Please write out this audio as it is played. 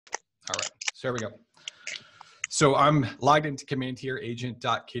So there we go. So I'm logged into command here,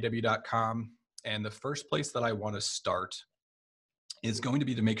 agent.kw.com. And the first place that I want to start is going to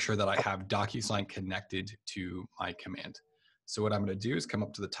be to make sure that I have DocuSign connected to my command. So what I'm going to do is come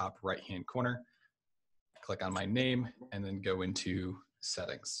up to the top right-hand corner, click on my name, and then go into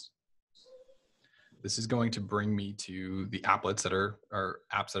settings. This is going to bring me to the applets that are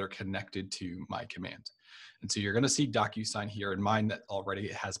apps that are connected to my command. And so you're going to see DocuSign here in mine that already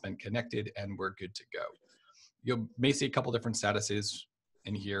has been connected and we're good to go. You may see a couple different statuses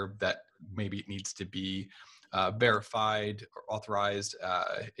in here that maybe it needs to be verified or authorized.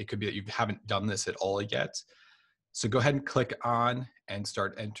 It could be that you haven't done this at all yet. So go ahead and click on and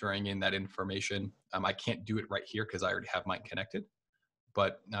start entering in that information. I can't do it right here because I already have mine connected,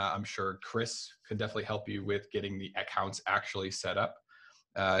 but I'm sure Chris could definitely help you with getting the accounts actually set up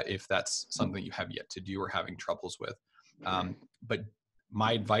if that's something you have yet to do or having troubles with. But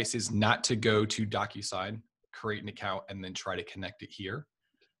my advice is not to go to DocuSign, create an account, and then try to connect it here.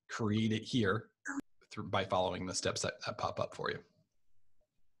 Create it here by following the steps that pop up for you.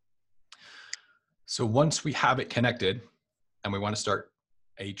 So once we have it connected and we want to start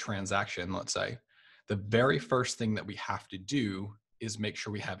a transaction, let's say, the very first thing that we have to do is make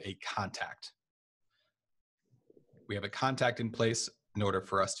sure we have a contact. We have a contact in place in order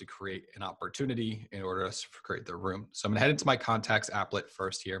for us to create an opportunity, in order for us to create the room. So I'm gonna head into my contacts applet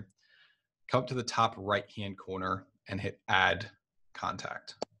first here, come up to the top right-hand corner and hit add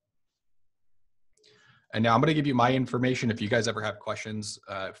contact. And now I'm gonna give you my information. If you guys ever have questions,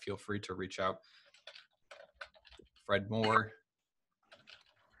 feel free to reach out. Fred Moore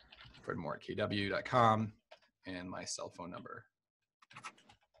at kw.com, and my cell phone number.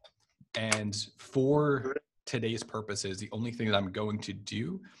 And for today's purposes, the only thing that I'm going to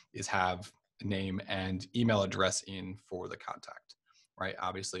do is have a name and email address in for the contact, right?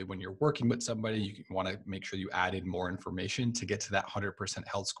 Obviously, when you're working with somebody, you want to make sure you add in more information to get to that 100%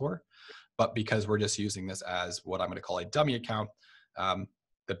 health score. But because we're just using this as what I'm going to call a dummy account,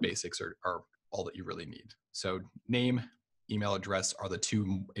 the basics are all that you really need. So name, email address are the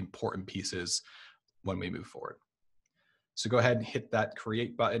two important pieces when we move forward. So go ahead and hit that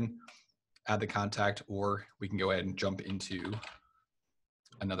create button, add the contact, or we can go ahead and jump into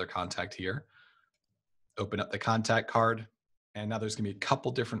another contact here. Open up the contact card, and now there's gonna be a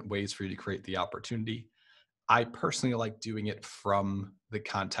couple different ways for you to create the opportunity. I personally like doing it from the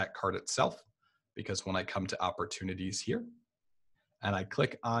contact card itself, because when I come to opportunities here, and I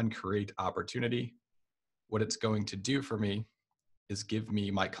click on create opportunity, what it's going to do for me is give me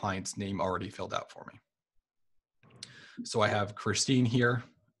my client's name already filled out for me. So I have Christine here,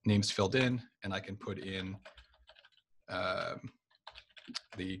 name's filled in, and I can put in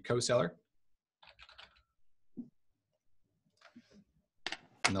the co-seller.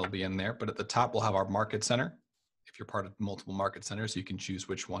 And they'll be in there, but at the top we'll have our market center. If you're part of multiple market centers, you can choose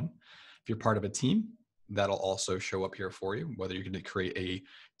which one. If you're part of a team, that'll also show up here for you, whether you're going to create a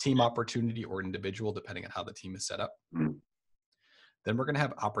team opportunity or individual, depending on how the team is set up. Then we're going to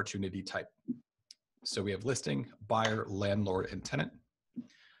have opportunity type. So we have listing, buyer, landlord, and tenant.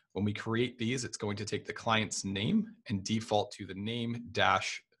 When we create these, it's going to take the client's name and default to the name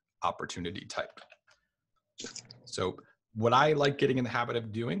dash opportunity type. So what I like getting in the habit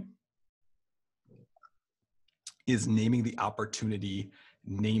of doing is naming the opportunity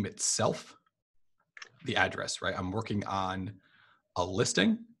name itself, the address, right? I'm working on a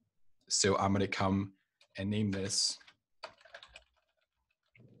listing. So I'm going to come and name this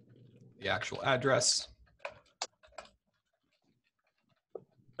the actual address.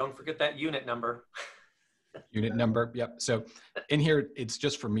 Don't forget that unit number. Unit number, yep. So in here, it's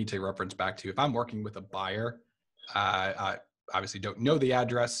just for me to reference back to. If I'm working with a buyer, I obviously don't know the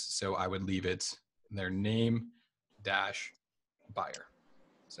address, so I would leave it their name dash buyer.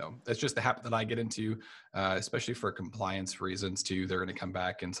 So that's just the habit that I get into, especially for compliance reasons too. They're going to come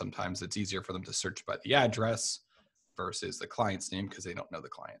back, and sometimes it's easier for them to search by the address versus the client's name because they don't know the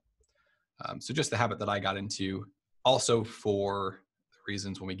client. So just the habit that I got into. Also for the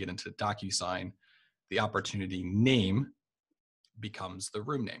reasons when we get into DocuSign, the opportunity name becomes the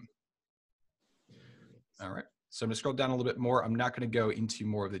room name. All right, so I'm gonna scroll down a little bit more. I'm not gonna go into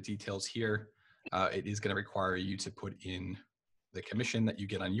more of the details here. It is gonna require you to put in the commission that you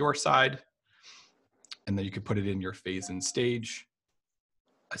get on your side, and then you could put it in your phase and stage,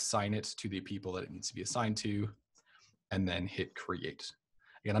 assign it to the people that it needs to be assigned to, and then hit create.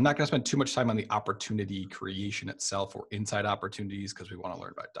 Again, I'm not going to spend too much time on the opportunity creation itself or inside opportunities because we want to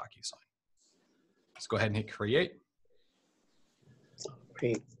learn about DocuSign. Let's go ahead and hit create.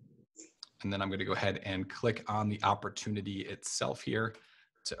 Great. And then I'm going to go ahead and click on the opportunity itself here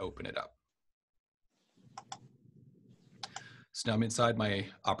to open it up. So now I'm inside my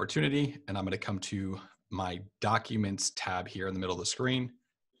opportunity, and I'm going to come to my documents tab here in the middle of the screen.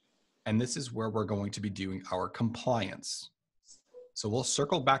 And this is where we're going to be doing our compliance. So we'll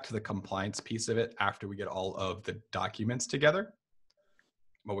circle back to the compliance piece of it after we get all of the documents together.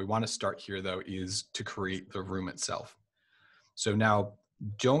 What we want to start here, though, is to create the room itself. So now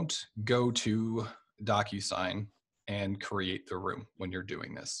don't go to DocuSign and create the room when you're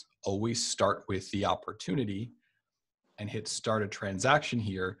doing this. Always start with the opportunity and hit start a transaction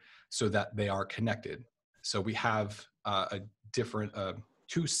here so that they are connected. So we have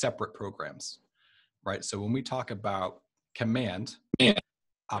two separate programs, right? So when we talk about command,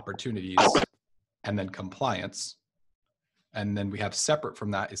 opportunities, and then compliance, and then we have separate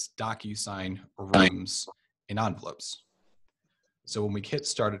from that is DocuSign rooms in envelopes. So when we hit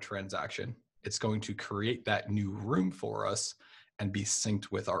start a transaction, it's going to create that new room for us and be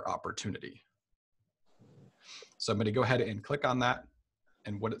synced with our opportunity. So I'm going to go ahead and click on that.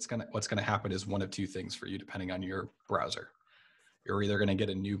 And what's going to happen is one of two things for you, depending on your browser. You're either going to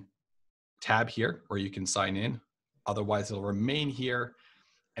get a new tab here where you can sign in. Otherwise, it'll remain here.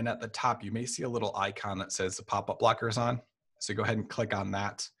 And at the top, you may see a little icon that says the pop-up blocker is on. So go ahead and click on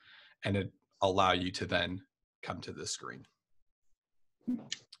that, and it allow you to then come to this screen.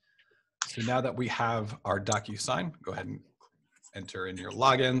 So now that we have our DocuSign, go ahead and enter in your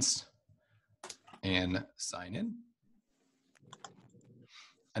logins and sign in.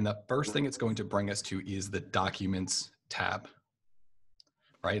 And the first thing it's going to bring us to is the Documents tab,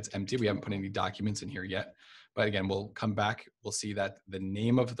 right? It's empty. We haven't put any documents in here yet. But again, we'll come back. We'll see that the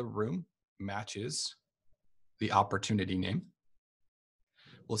name of the room matches the opportunity name.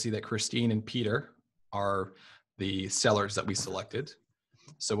 We'll see that Christine and Peter are the sellers that we selected.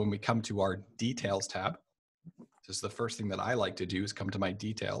 So when we come to our Details tab, this is the first thing that I like to do is come to my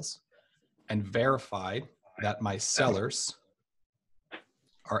details and verify that my sellers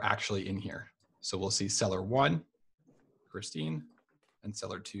are actually in here. So we'll see seller 1, Christine, and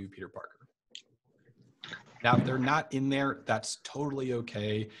seller 2, Peter Parker. Now, if they're not in there, that's totally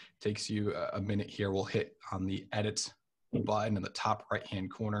okay. Takes you a minute here. We'll hit on the edit button in the top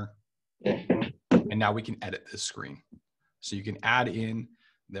right-hand corner. And now we can edit this screen. So you can add in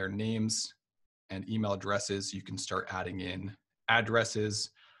their names and email addresses. You can start adding in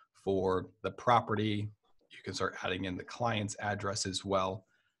addresses for the property. You can start adding in the client's address as well.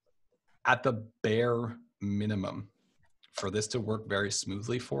 At the bare minimum, for this to work very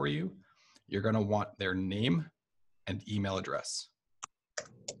smoothly for you, you're going to want their name and email address.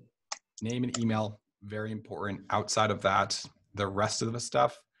 Name and email, very important. Outside of that, the rest of the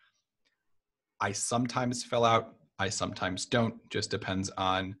stuff, I sometimes fill out, I sometimes don't. Just depends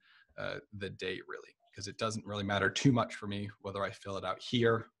on the day, really, because it doesn't really matter too much for me whether I fill it out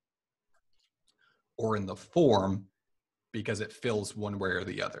here or in the form, because it fills one way or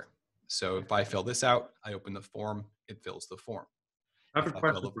the other. So if I fill this out, I open the form, it fills the form. I have a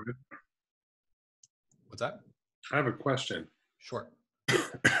question for you. What's that? I have a question. Sure.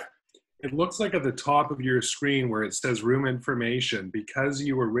 It looks like at the top of your screen where it says room information, because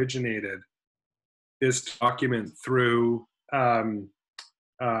you originated this document through command,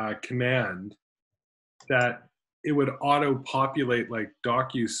 that it would auto-populate like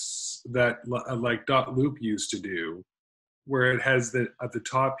like .loop used to do, where it has at the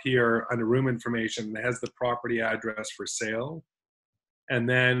top here under room information, it has the property address for sale. And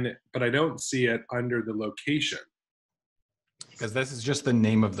then, but I don't see it under the location. Because this is just the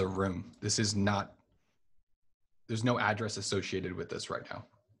name of the room. This is not, there's no address associated with this right now.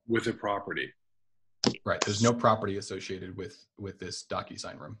 With a property. Right, there's no property associated with this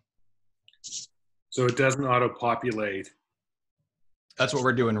DocuSign room. So it doesn't auto-populate. That's what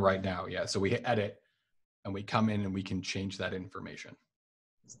we're doing right now, yeah. So we hit edit and we come in and we can change that information.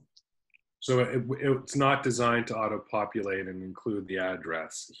 So it's not designed to auto-populate and include the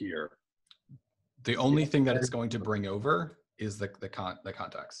address here. The only thing that it's going to bring over is the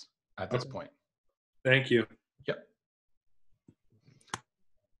contacts at this point. Thank you. Yep.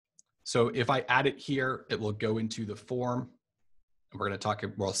 So if I add it here, it will go into the form. And we're going to talk,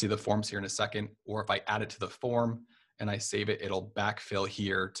 we'll see the forms here in a second. Or if I add it to the form and I save it, it'll backfill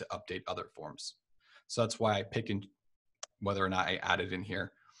here to update other forms. So that's why I pick in whether or not I add it in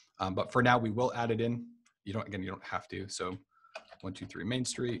here. But for now, we will add it in. You don't have to. So 123 Main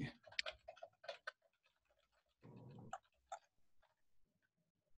Street.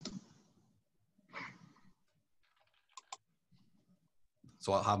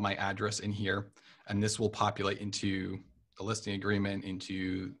 So I'll have my address in here, and this will populate into the listing agreement,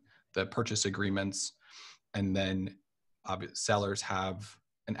 into the purchase agreements, and then sellers have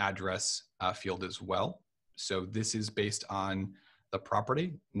an address field as well. So this is based on the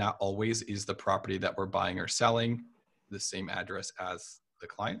property. Not always is the property that we're buying or selling the same address as the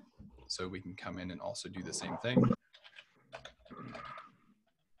client. So we can come in and also do the same thing.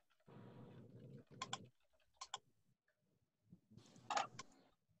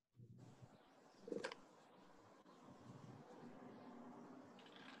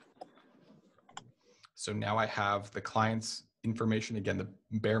 So now I have the client's information, again, the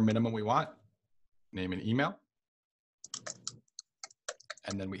bare minimum we want, name and email.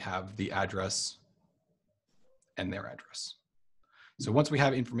 And then we have the address and their address. So once we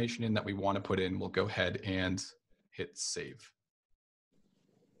have information in that we want to put in, we'll go ahead and hit save.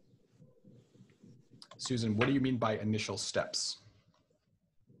 Susan, what do you mean by initial steps?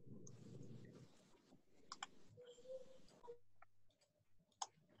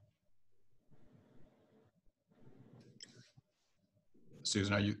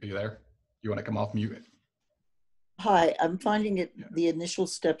 Susan, are you there? You want to come off mute? Hi, I'm finding it, the initial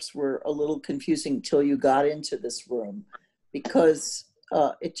steps were a little confusing till you got into this room, because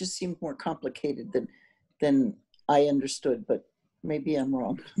it just seemed more complicated than I understood, but maybe I'm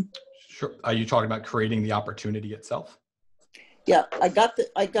wrong. Sure. Are you talking about creating the opportunity itself? Yeah, I got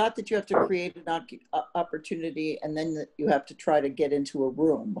that you have to create an opportunity, and then that you have to try to get into a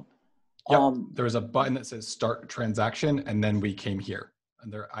room. Yep. There's a button that says start transaction, and then we came here.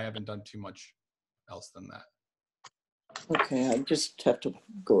 And there, I haven't done too much else than that. Okay, I just have to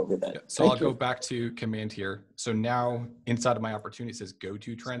go over that. Yeah, so I'll go back to command here. So now inside of my opportunity, it says go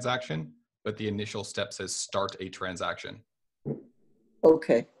to transaction, but the initial step says start a transaction.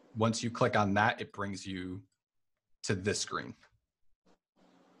 Okay. Once you click on that, it brings you to this screen.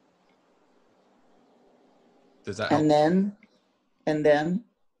 Does that help? And then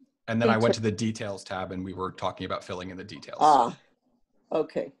I went to the details tab, and we were talking about filling in the details. Ah,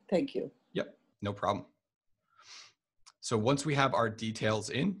 okay, thank you. Yep, no problem. So once we have our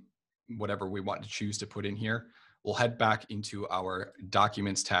details in, whatever we want to choose to put in here, we'll head back into our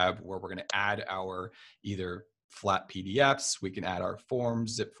documents tab, where we're going to add our either flat PDFs, we can add our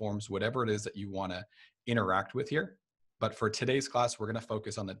forms, zip forms, whatever it is that you want to interact with here. But for today's class, we're going to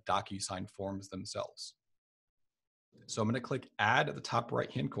focus on the DocuSign forms themselves. So I'm going to click add at the top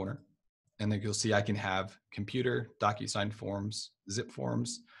right-hand corner, and then you'll see I can have computer, DocuSign forms, zip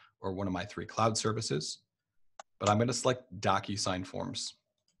forms, or one of my 3 cloud services. But I'm going to select DocuSign forms.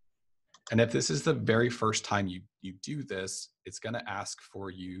 And if this is the very first time you do this, it's going to ask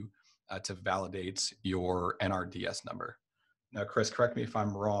for you to validate your NRDS number. Now, Chris, correct me if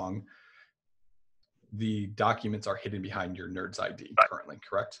I'm wrong. The documents are hidden behind your NERDS ID currently,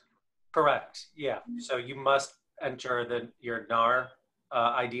 correct? Correct. Yeah. So you must enter your NAR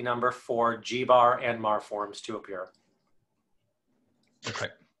ID number for GBAR and MAR forms to appear. Okay.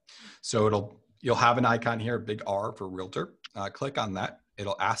 So you'll have an icon here, big R for realtor. Click on that.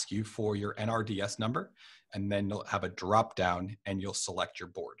 It'll ask you for your NRDS number, and then you'll have a drop down and you'll select your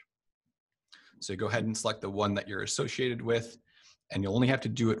board. So go ahead and select the one that you're associated with, and you'll only have to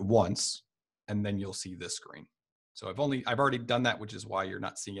do it once, and then you'll see this screen. So I've already done that, which is why you're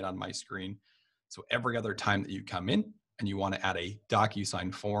not seeing it on my screen. So every other time that you come in and you want to add a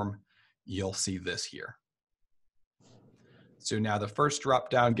DocuSign form, you'll see this here. So now the first drop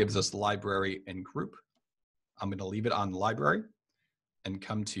down gives us library and group. I'm going to leave it on library and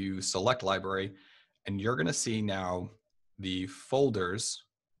come to select library. And you're going to see now the folders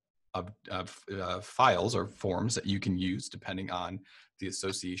of files or forms that you can use depending on the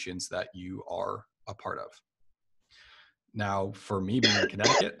associations that you are a part of. Now, for me being in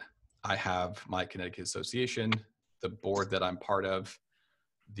Connecticut, I have my Connecticut Association, the board that I'm part of,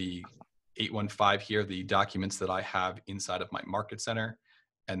 the 815 here, the documents that I have inside of my market center,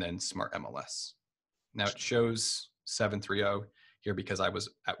 and then Smart MLS. Now it shows 730 here because I was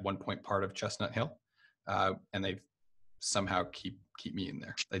at one point part of Chestnut Hill, and they somehow keep me in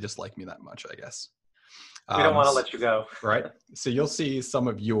there. They just like me that much, I guess. We don't want to let you go. Right. So you'll see some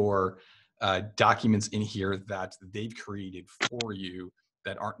of your documents in here that they've created for you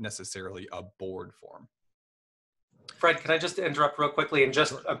that aren't necessarily a board form. Fred, can I just interrupt real quickly and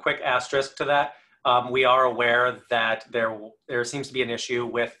just a quick asterisk to that? We are aware that there seems to be an issue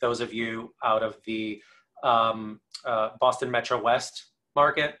with those of you out of the Boston Metro West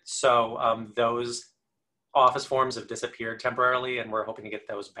market. So those office forms have disappeared temporarily, and we're hoping to get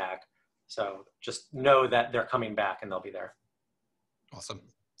those back. So just know that they're coming back and they'll be there. Awesome.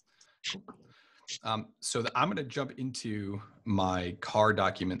 So I'm going to jump into my car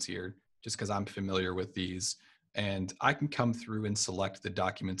documents here just because I'm familiar with these. And I can come through and select the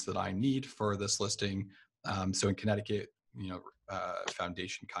documents that I need for this listing. So in Connecticut,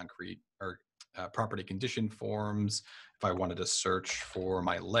 foundation concrete or property condition forms. If I wanted to search for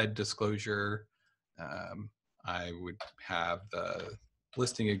my lead disclosure, I would have the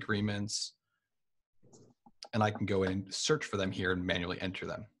listing agreements, and I can go in and search for them here and manually enter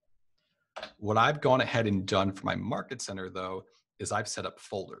them. What I've gone ahead and done for my market center, though, is I've set up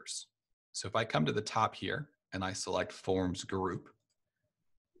folders. So if I come to the top here and I select Forms Group,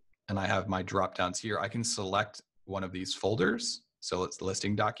 and I have my drop downs here, I can select one of these folders. So it's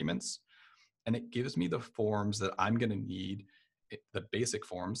listing documents, and it gives me the forms that I'm going to need, the basic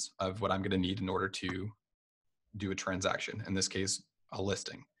forms of what I'm going to need in order to do a transaction. In this case, a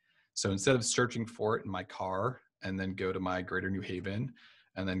listing. So instead of searching for it in my car and then go to my Greater New Haven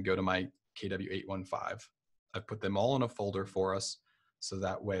and then go to my KW815, I've put them all in a folder for us. So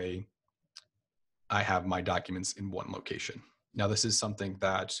that way I have my documents in one location. Now, this is something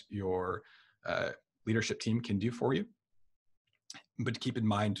that your leadership team can do for you. But keep in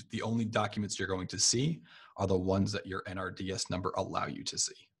mind, the only documents you're going to see are the ones that your NRDS number allow you to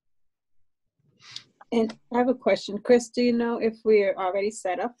see. And I have a question. Chris, do you know if we're already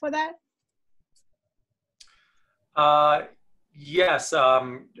set up for that? Yes.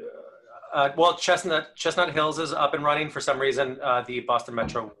 Well, Chestnut Hills is up and running. For some reason, the Boston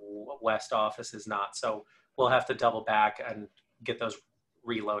Metro West office is not. So we'll have to double back and get those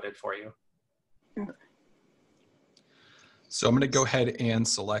reloaded for you. Okay. So I'm going to go ahead and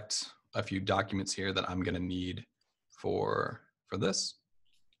select a few documents here that I'm going to need for this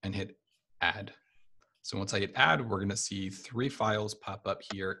and hit add. So once I hit add, we're going to see 3 files pop up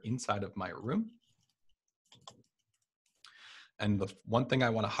here inside of my room. And the one thing I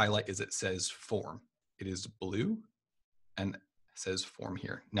want to highlight is it says form. It is blue and it says form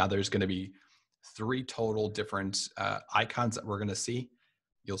here. Now there's going to be 3 total different icons that we're going to see.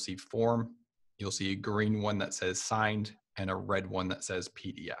 You'll see form, you'll see a green one that says signed, and a red one that says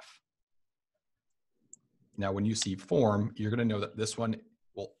PDF. Now, when you see form, you're going to know that this one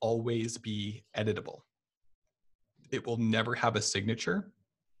will always be editable. It will never have a signature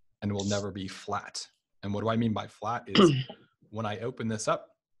and will never be flat. And what do I mean by flat is when I open this up,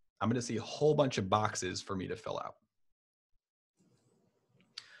 I'm going to see a whole bunch of boxes for me to fill out.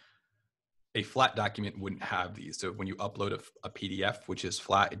 A flat document wouldn't have these. So when you upload a PDF, which is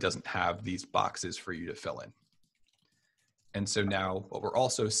flat, it doesn't have these boxes for you to fill in. And so now what we're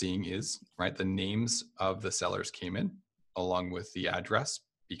also seeing is, right, the names of the sellers came in along with the address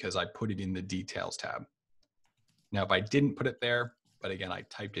because I put it in the details tab. Now, if I didn't put it there, but again, I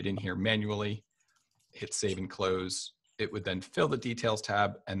typed it in here manually, hit save and close, it would then fill the details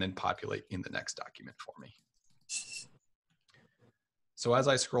tab and then populate in the next document for me. So as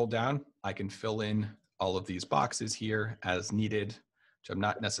I scroll down, I can fill in all of these boxes here as needed, which I'm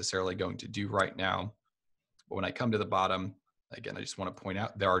not necessarily going to do right now. But when I come to the bottom, again, I just want to point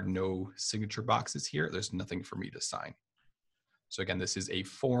out there are no signature boxes here. There's nothing for me to sign. So again, this is a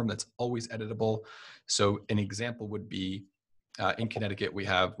form that's always editable. So an example would be in Connecticut, we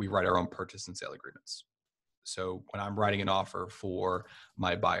write our own purchase and sale agreements. So when I'm writing an offer for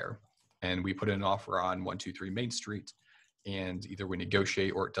my buyer and we put in an offer on 123 Main Street and either we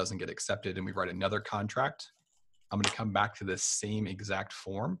negotiate or it doesn't get accepted and we write another contract, I'm going to come back to this same exact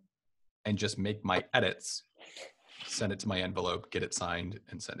form and just make my edits, send it to my envelope, get it signed,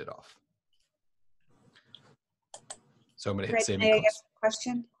 and send it off. So I'm going to hit save and May I close. ask a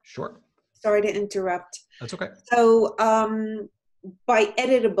question? Sure. Sorry to interrupt. That's okay. So by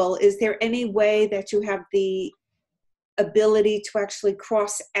editable, is there any way that you have the ability to actually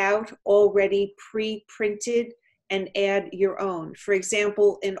cross out already pre-printed and add your own? For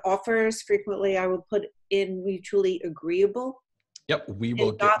example, in offers, frequently I will put in mutually agreeable. Yep, we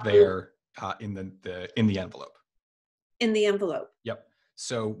will get there in the envelope. In the envelope. Yep.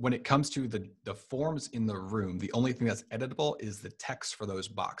 So when it comes to the forms in the room, the only thing that's editable is the text for those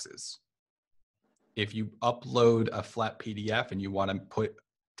boxes. If you upload a flat PDF and you want to put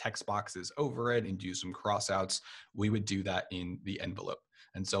text boxes over it and do some crossouts, we would do that in the envelope.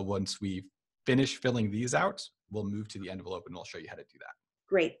 And so once we finish filling these out, we'll move to the envelope and we'll show you how to do that.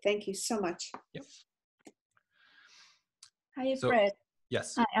 Great. Thank you so much. Yep. Hi, So, Fred.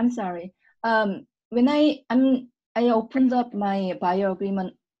 yes. Hi, I'm sorry. When I opened up my buyer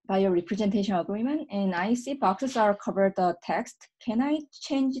representation agreement, and I see boxes are covered the text. Can I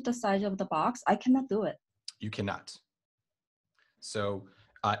change the size of the box? I cannot do it. You cannot. So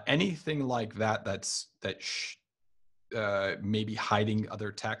anything like that maybe hiding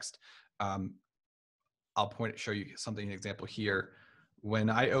other text. I'll show you something, an example here. When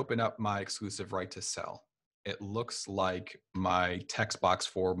I open up my exclusive right to sell, it looks like my text box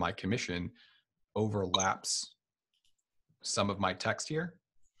for my commission overlaps some of my text here.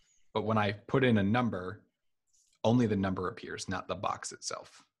 But when I put in a number, only the number appears, not the box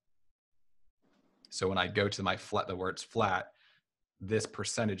itself. So when I go to my flat, where it's flat, this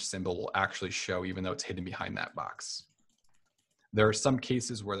percentage symbol will actually show even though it's hidden behind that box. There are some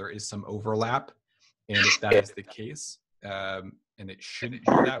cases where there is some overlap, and if that is the case, and it shouldn't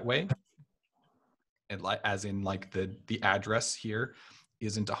be that way, and as in like the address here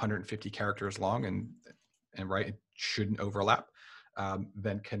isn't 150 characters long, and right, it shouldn't overlap,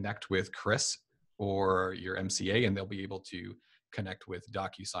 then connect with Chris or your MCA, and they'll be able to connect with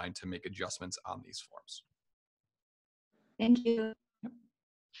DocuSign to make adjustments on these forms. Thank you. Yep.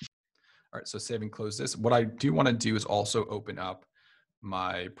 All right, so save and close this. What I do want to do is also open up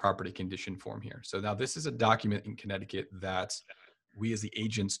my property condition form here. So now this is a document in Connecticut that we as the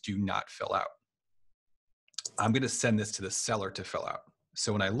agents do not fill out. I'm going to send this to the seller to fill out.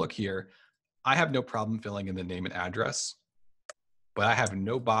 So when I look here, I have no problem filling in the name and address, but I have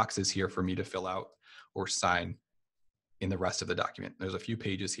no boxes here for me to fill out or sign in the rest of the document. There's a few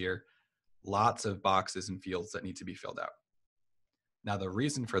pages here, lots of boxes and fields that need to be filled out. Now, the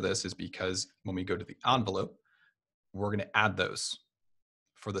reason for this is because when we go to the envelope, we're going to add those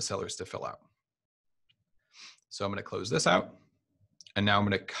for the sellers to fill out. So I'm going to close this out. And now I'm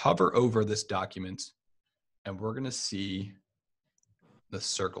going to cover over this document, and we're going to see the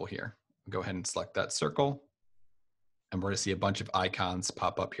circle here. Go ahead and select that circle. And we're going to see a bunch of icons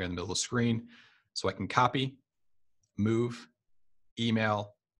pop up here in the middle of the screen. So I can copy, move,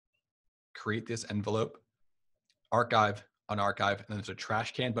 email, create this envelope, archive, unarchive, and then there's a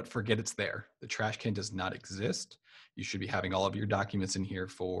trash can, but forget it's there. The trash can does not exist. You should be having all of your documents in here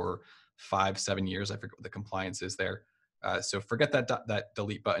for 5-7 years. I forget what the compliance is there. So forget that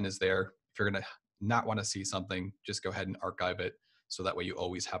delete button is there. If you're going to not want to see something, just go ahead and archive it so that way you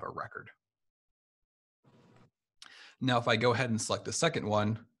always have a record. Now, if I go ahead and select the second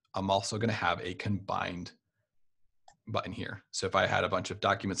one, I'm also going to have a combined button here. So if I had a bunch of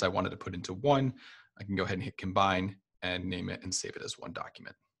documents I wanted to put into one, I can go ahead and hit combine and name it and save it as one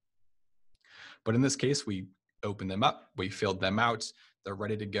document. But in this case, we opened them up, we filled them out, they're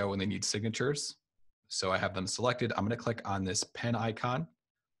ready to go and they need signatures. So I have them selected. I'm going to click on this pen icon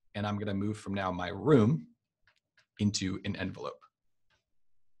and I'm going to move from now my room into an envelope.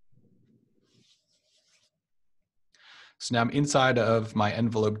 So now I'm inside of my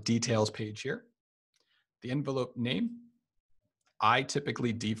envelope details page here. The envelope name, I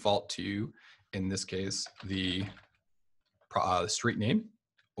typically default to, in this case, the street name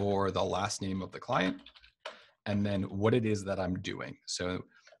or the last name of the client, and then what it is that I'm doing. So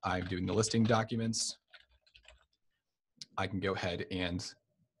I'm doing the listing documents. I can go ahead and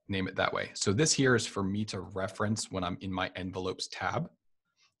name it that way. So this here is for me to reference when I'm in my envelopes tab.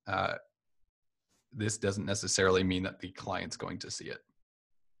 This doesn't necessarily mean that the client's going to see it.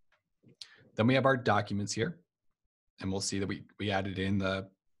 Then we have our documents here, and we'll see that we added in the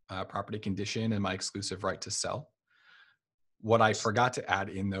property condition and my exclusive right to sell. What I forgot to add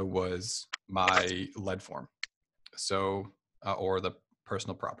in though was my lead form, so or the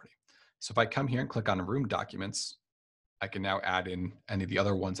personal property. So if I come here and click on room documents, I can now add in any of the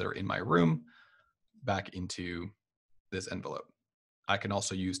other ones that are in my room back into this envelope. I can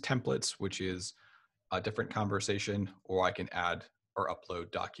also use templates, which is a different conversation, or I can add or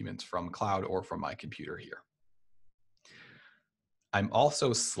upload documents from cloud or from my computer here. I'm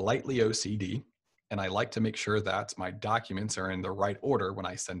also slightly OCD, and I like to make sure that my documents are in the right order when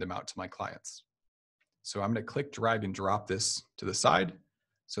I send them out to my clients. So I'm going to click, drag, and drop this to the side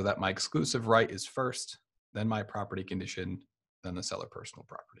so that my exclusive right is first, then my property condition, then the seller personal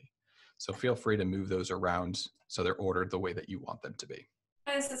property. So feel free to move those around so they're ordered the way that you want them to be.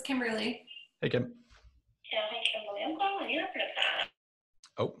 Hi, this is Kimberly. Hey, Kim. Yeah, hi, Kimberly. I'm calling you for that.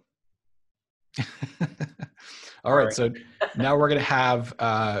 Oh. All right, so now we're going to have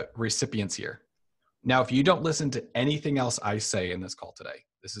recipients here. Now, if you don't listen to anything else I say in this call today,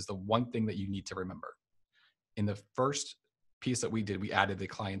 this is the one thing that you need to remember. In the first piece that we did, we added the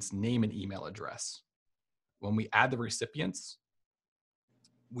client's name and email address. When we add the recipients,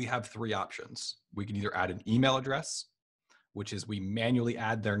 we have 3 options. We can either add an email address, which is we manually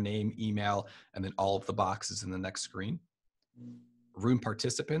add their name, email, and then all of the boxes in the next screen. Room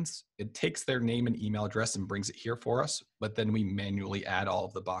participants, it takes their name and email address and brings it here for us, but then we manually add all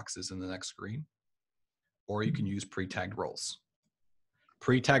of the boxes in the next screen. Or you can use pre-tagged roles.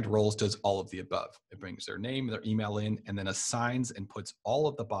 Pre-tagged roles does all of the above. It brings their name, their email in, and then assigns and puts all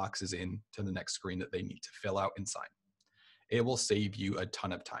of the boxes in to the next screen that they need to fill out and sign. It will save you a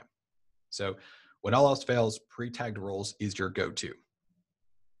ton of time. So when all else fails, pre-tagged roles is your go-to.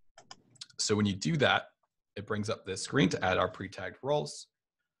 So when you do that, it brings up this screen to add our pre-tagged roles.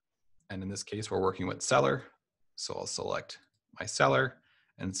 And in this case, we're working with seller. So I'll select my seller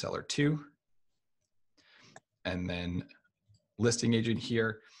and seller 2. And then listing agent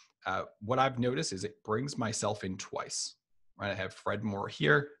here. What I've noticed is it brings myself in twice, right? I have Fred Moore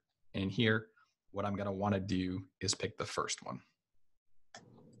here and here. What I'm gonna wanna do is pick the first one.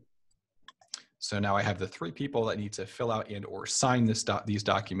 So now I have the 3 people that need to fill out and or sign these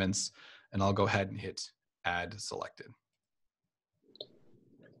documents, and I'll go ahead and hit add selected.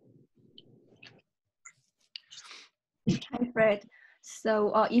 Hi, Fred.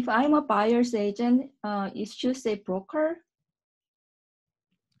 So if I'm a buyer's agent, it should say broker.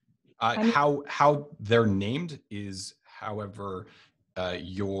 How they're named is however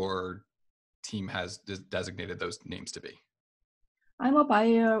your team has designated those names to be. I'm a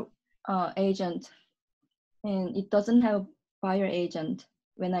buyer agent, and it doesn't have buyer agent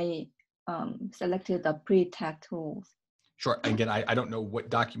when I selected the pre-tagged rules. Sure. Again, I don't know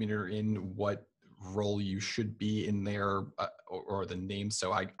what document you're in, what role you should be in there, or the name,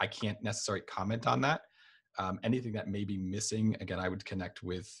 so I can't necessarily comment on that. Anything that may be missing, again, I would connect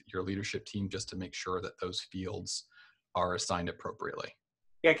with your leadership team just to make sure that those fields are assigned appropriately.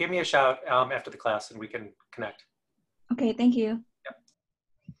 Yeah, give me a shout after the class and we can connect. Okay, thank you. Yep.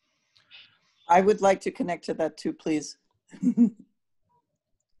 I would like to connect to that too, please.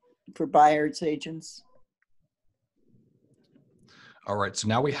 For buyers agents. All right, so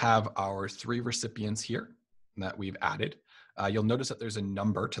now we have our 3 recipients here that we've added. You'll notice that there's a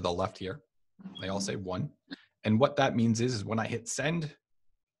number to the left here. They all say 1. And what that means is when I hit send,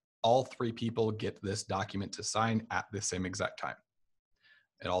 all 3 people get this document to sign at the same exact time.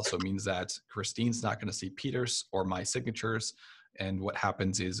 It also means that Christine's not going to see Peter's or my signatures. And what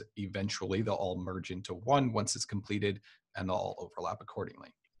happens is eventually they'll all merge into one once it's completed, and they'll all overlap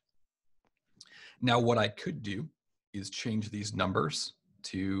accordingly. Now, what I could do is change these numbers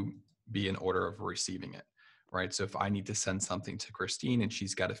to be in order of receiving it, right? So if I need to send something to Christine and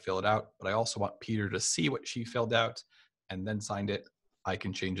she's got to fill it out, but I also want Peter to see what she filled out and then signed it, I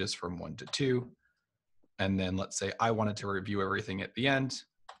can change this from 1 to 2. And then let's say I wanted to review everything at the end.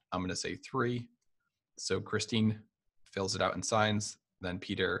 I'm going to say 3. So Christine fills it out and signs, then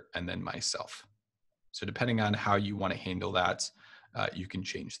Peter, and then myself. So depending on how you want to handle that, you can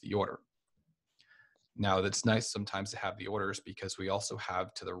change the order. Now, that's nice sometimes to have the orders because we also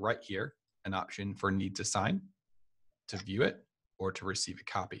have to the right here an option for need to sign, to view it, or to receive a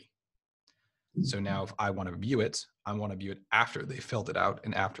copy. So now if I want to view it, I want to view it after they filled it out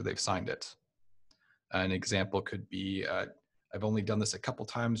and after they've signed it. An example could be, I've only done this a couple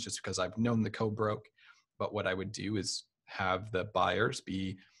times just because I've known the co-broke, but what I would do is have the buyers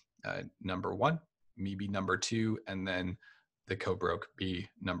be number 1, me be number 2, and then the co-broke be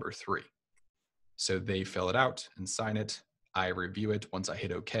number 3. So they fill it out and sign it. I review it. Once I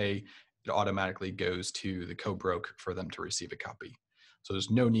hit OK, it automatically goes to the co-broke for them to receive a copy. So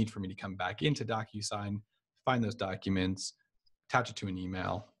there's no need for me to come back into DocuSign, find those documents, attach it to an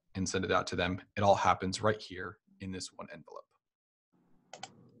email, and send it out to them. It all happens right here in this one envelope.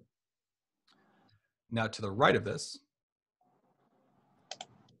 Now to the right of this,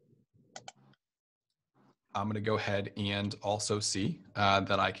 I'm going to go ahead and also see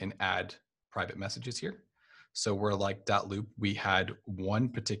that I can add private messages here. So we're like .loop, we had one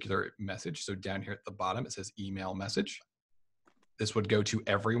particular message. So down here at the bottom, it says email message. This would go to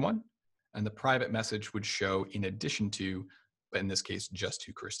everyone. And the private message would show in addition to, but in this case, just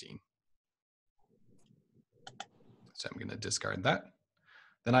to Christine. So I'm going to discard that.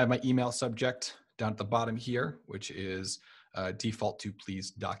 Then I have my email subject down at the bottom here, which is default to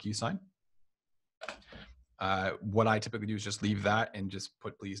please DocuSign. What I typically do is just leave that and just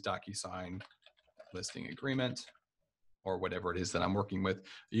put please DocuSign listing agreement or whatever it is that I'm working with.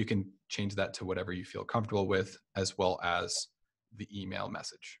 You can change that to whatever you feel comfortable with, as well as the email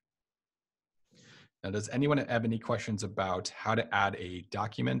message. Now, does anyone have any questions about how to add a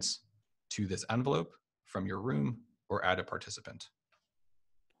document to this envelope from your room or add a participant?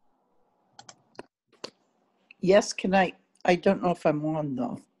 Yes, can I don't know if I'm on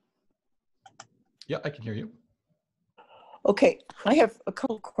though. Yeah, I can hear you. Okay, I have a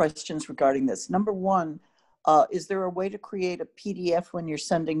couple questions regarding this. Number one, is there a way to create a PDF when you're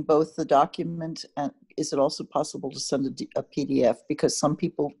sending both the document, and is it also possible to send a PDF because some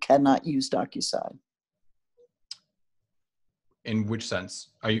people cannot use DocuSign? In which sense?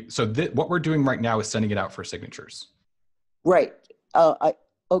 What we're doing right now is sending it out for signatures. Right.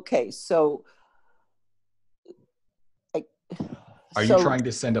 Okay, so Are you trying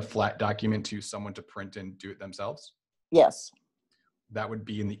to send a flat document to someone to print and do it themselves? Yes. That would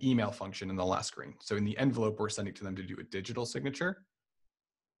be in the email function in the last screen. So in the envelope, we're sending to them to do a digital signature.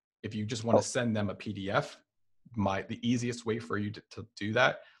 If you just want to send them a PDF, the easiest way for you to do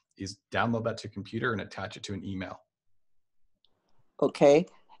that is download that to a computer and attach it to an email. Okay.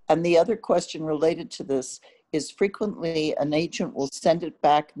 And the other question related to this is frequently an agent will send it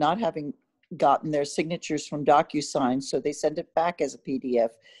back not having gotten their signatures from DocuSign, so they send it back as a PDF.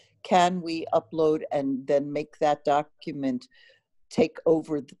 Can we upload and then make that document take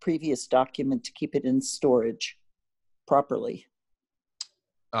over the previous document to keep it in storage properly?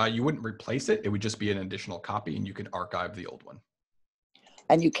 You wouldn't replace it. It would just be an additional copy, and you can archive the old one.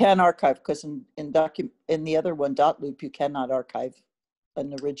 And you can archive, because in the other one, .loop, you cannot archive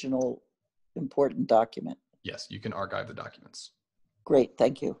an original important document. Yes, you can archive the documents. Great,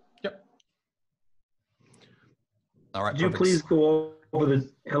 thank you. Yep. All right. Could you please go over the,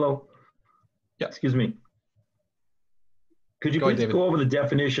 hello? Yeah. Excuse me. Could you Go ahead, please David. go over the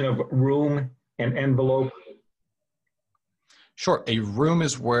definition of room and envelope? Sure. A room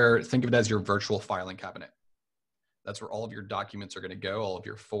is where, think of it as your virtual filing cabinet. That's where all of your documents are going to go, all of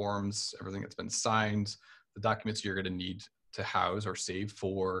your forms, everything that's been signed, the documents you're going to need to house or save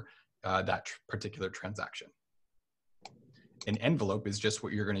for that particular transaction. An envelope is just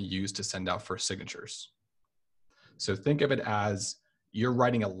what you're going to use to send out for signatures. So think of it as you're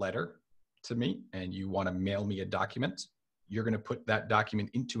writing a letter to me and you want to mail me a document. You're going to put that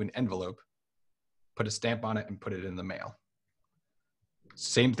document into an envelope, put a stamp on it, and put it in the mail.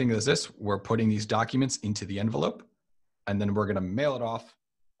 Same thing as this, we're putting these documents into the envelope, and then we're going to mail it off,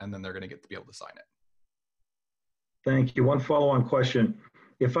 and then they're going to get to be able to sign it. Thank you. One follow-on question.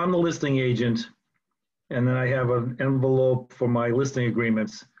 If I'm the listing agent and then I have an envelope for my listing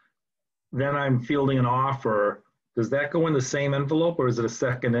agreements, then I'm fielding an offer, does that go in the same envelope or is it a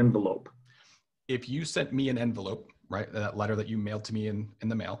second envelope? If you sent me an envelope, right, that letter that you mailed to me in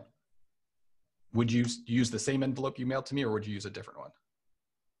the mail, would you use the same envelope you mailed to me, or would you use a different one?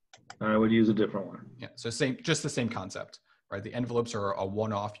 I would use a different one. Yeah, so just the same concept, right? The envelopes are a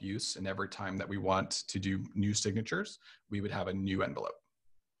one-off use, and every time that we want to do new signatures, we would have a new envelope.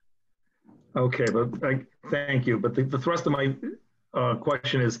 Okay, but thank you. But the thrust of my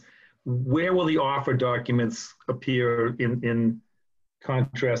question is, where will the offer documents appear in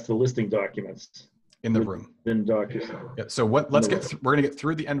contrast to the listing documents? In the room. In DocuSign. Yeah, so we're going to get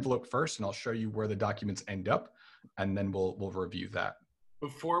through the envelope first, and I'll show you where the documents end up, and then we'll review that.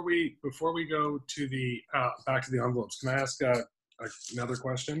 Before we go to the back to the envelopes, can I ask another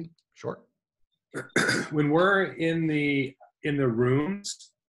question? Sure. When we're in the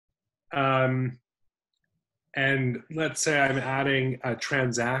rooms, and let's say I'm adding a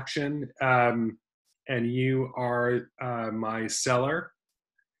transaction, and you are my seller.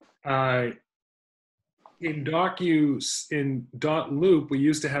 In .loop, we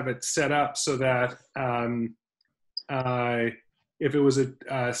used to have it set up so that if it was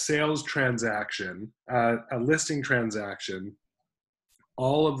a sales transaction, a listing transaction,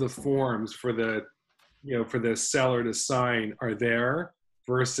 all of the forms for the seller to sign are there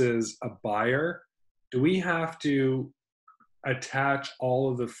versus a buyer. Do we have to attach all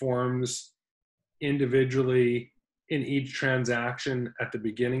of the forms individually in each transaction at the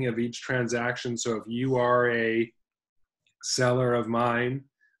beginning of each transaction? So if you are a seller of mine,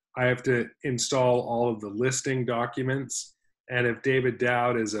 I have to install all of the listing documents. And if David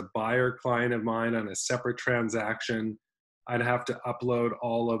Dowd is a buyer client of mine on a separate transaction, I'd have to upload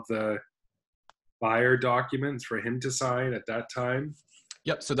all of the buyer documents for him to sign at that time.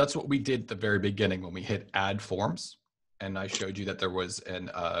 Yep, so that's what we did at the very beginning when we hit add forms. And I showed you that there was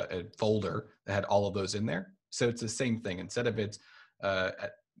a folder that had all of those in there. So it's the same thing. Instead of it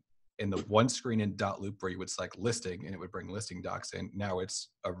in the one screen in .loop where you would select listing and it would bring listing docs in, now it's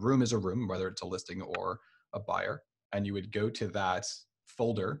a room is a room, whether it's a listing or a buyer. And you would go to that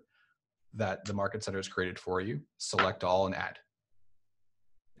folder that the Market Center has created for you, select all, and add.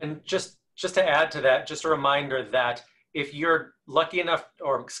 And just to add to that, just a reminder that if you're lucky enough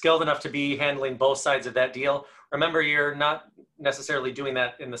or skilled enough to be handling both sides of that deal, remember you're not necessarily doing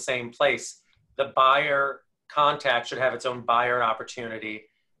that in the same place. The buyer contact should have its own buyer opportunity,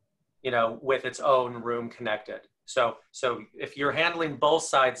 with its own room connected. So if you're handling both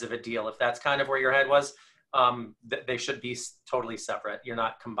sides of a deal, if that's kind of where your head was, they should be totally separate. You're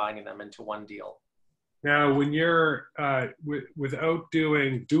not combining them into one deal. Now, when you're without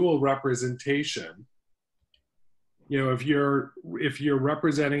doing dual representation, if you're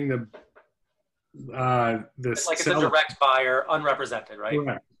representing the it's like seller, it's a direct buyer, unrepresented, right?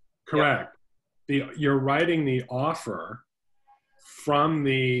 Correct. Yep. You're writing the offer from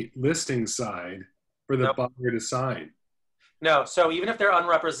the listing side for the buyer to sign. No, so even if they're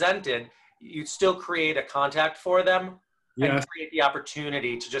unrepresented, you still create a contact for them and create the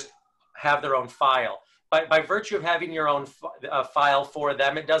opportunity to just have their own file. By virtue of having your own file for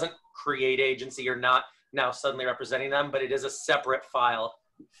them, it doesn't create agency. You're not now suddenly representing them, but it is a separate file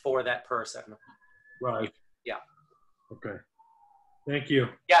for that person. Right. Yeah. Okay. Thank you.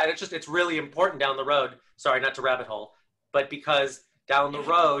 Yeah, and it's really important down the road. Sorry, not to rabbit hole, but because down the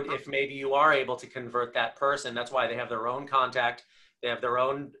road, if maybe you are able to convert that person, that's why they have their own contact, they have their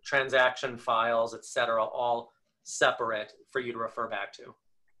own transaction files, etc., all separate for you to refer back to.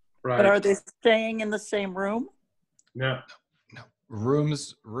 Right. But are they staying in the same room? No. No.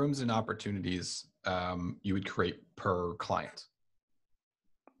 Rooms and opportunities you would create per client.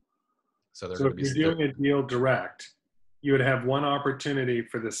 So they're So going if to be you're doing a deal direct, you would have one opportunity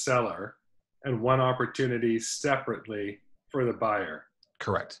for the seller and one opportunity separately for the buyer.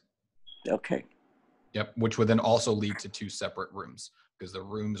 correct. Okay. Yep, which would then also lead to 2 separate rooms because the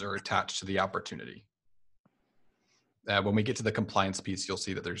rooms are attached to the opportunity. When we get to the compliance piece, you'll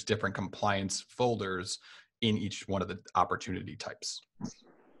see that there's different compliance folders in each one of the opportunity types.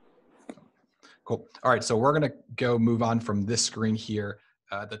 Cool. All right, so we're going to move on from this screen here.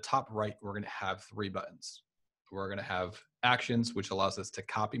 The top right, we're going to have 3 buttons. We're going to have actions, which allows us to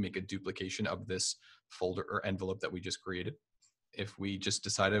copy, make a duplication of this folder or envelope that we just created. If we just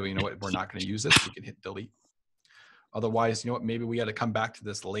decided, you know what, we're not going to use this, we can hit delete. Otherwise, you know what, maybe we got to come back to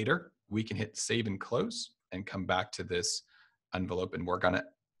this later. We can hit save and close and come back to this envelope and work on it.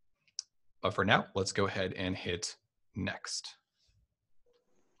 But for now, let's go ahead and hit next.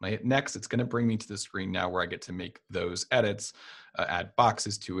 When I hit next, it's going to bring me to the screen now where I get to make those edits, add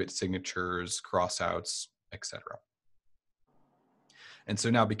boxes to it, signatures, crossouts, etc. And so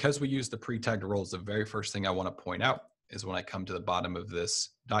now, because we use the pre-tagged roles, the very first thing I want to point out is when I come to the bottom of this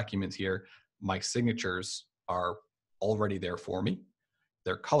document here, my signatures are already there for me.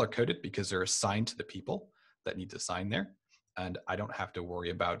 They're color-coded because they're assigned to the people that need to sign there, and I don't have to worry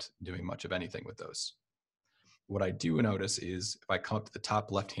about doing much of anything with those. What I do notice is if I come up to the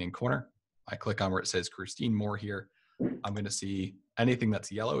top left-hand corner, I click on where it says Christine Moore here, I'm going to see anything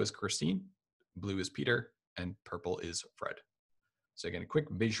that's yellow is Christine, blue is Peter, and purple is Fred. So again, a quick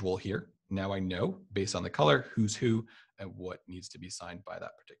visual here. Now I know, based on the color, who's who and what needs to be signed by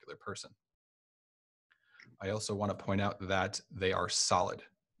that particular person. I also want to point out that they are solid,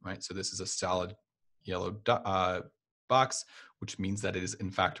 right? So this is a solid yellow box, which means that it is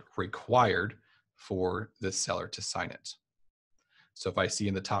in fact required for the seller to sign it. So if I see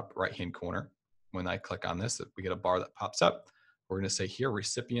in the top right-hand corner, when I click on this, we get a bar that pops up. We're going to say here,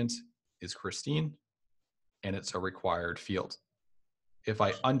 recipient is Christine, and it's a required field. If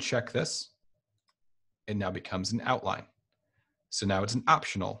I uncheck this, it now becomes an outline. So now it's an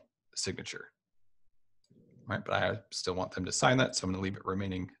optional signature, right? But I still want them to sign that, so I'm going to leave it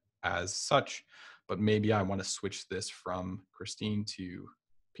remaining as such. But maybe I want to switch this from Christine to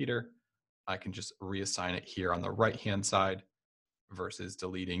Peter. I can just reassign it here on the right-hand side versus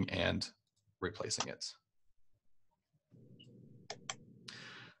deleting and replacing it.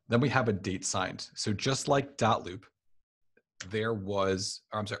 Then we have a date signed. So just like .loop,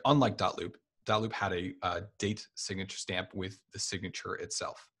 unlike .loop had a date signature stamp with the signature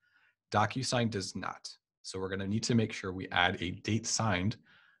itself. DocuSign does not. So we're going to need to make sure we add a date signed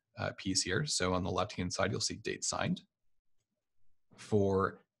piece here. So on the left-hand side, you'll see date signed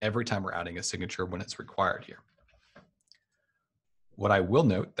for every time we're adding a signature when it's required here. What I will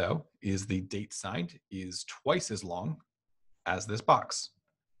note, though, is the date signed is twice as long as this box.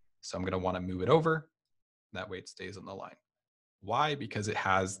 So I'm going to want to move it over. That way it stays on the line. Why? Because it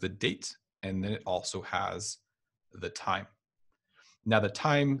has the date and then it also has the time. Now the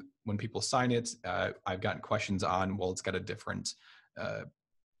time, when people sign it, I've gotten questions on, well, it's got a different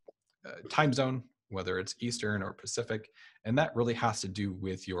time zone, whether it's Eastern or Pacific, and that really has to do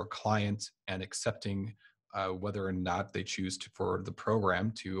with your client and accepting whether or not they choose for the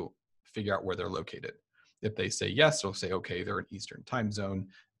program to figure out where they're located. If they say yes, we'll say, okay, they're in Eastern time zone,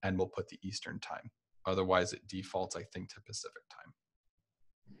 and we'll put the Eastern time. Otherwise, it defaults, I think, to Pacific time.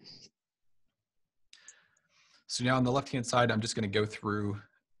 So now on the left-hand side, I'm just going to go through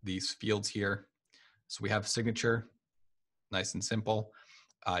these fields here. So we have signature, nice and simple.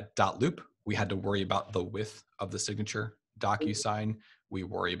 .loop, we had to worry about the width of the signature. DocuSign, we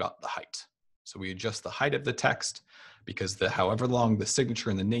worry about the height. So we adjust the height of the text because however long the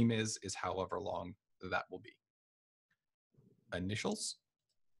signature and the name is however long that will be. Initials,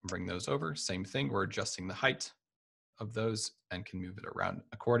 bring those over. Same thing, we're adjusting the height of those and can move it around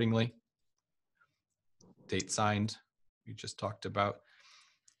accordingly. Date signed, we just talked about.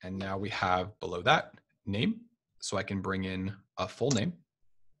 And now we have below that name. So I can bring in a full name.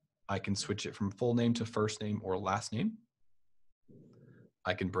 I can switch it from full name to first name or last name.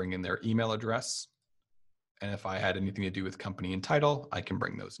 I can bring in their email address. And if I had anything to do with company and title, I can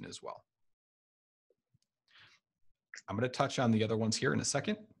bring those in as well. I'm going to touch on the other ones here in a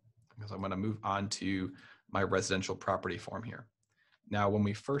second, because I'm going to move on to my residential property form here. Now, when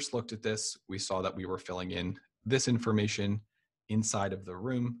we first looked at this, we saw that we were filling in this information inside of the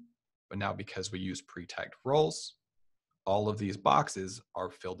room, but now because we use pre-tagged roles, all of these boxes are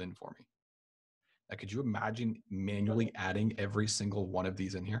filled in for me. Now, could you imagine manually adding every single one of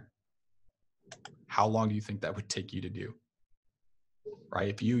these in here? How long do you think that would take you to do? Right?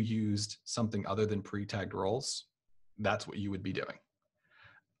 If you used something other than pre-tagged roles, that's what you would be doing.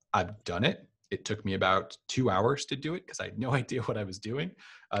 I've done it. It took me about 2 hours to do it because I had no idea what I was doing.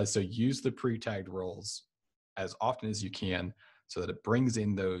 So use the pre-tagged roles as often as you can so that it brings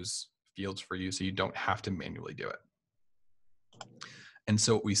in those fields for you so you don't have to manually do it. And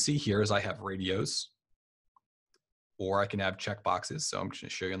so what we see here is I have radios, or I can have checkboxes. So I'm going to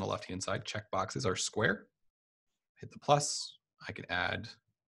show you on the left-hand side. Checkboxes are square. Hit the plus. I can add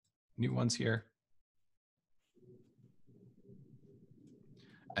new ones here.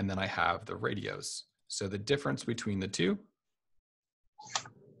 And then I have the radios. So the difference between the two,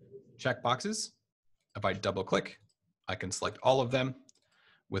 checkboxes, if I double click, I can select all of them.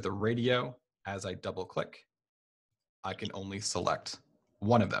 With a radio, as I double click, I can only select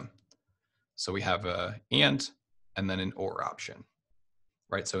one of them. So we have a and then an or option,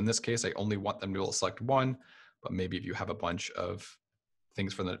 right? So in this case, I only want them to be able to select one, but maybe if you have a bunch of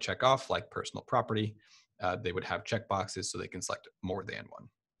things for them to check off, like personal property, they would have checkboxes so they can select more than one.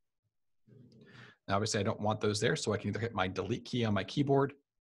 Now, obviously, I don't want those there, so I can either hit my delete key on my keyboard,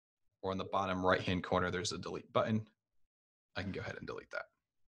 or on the bottom right-hand corner, there's a delete button. I can go ahead and delete that.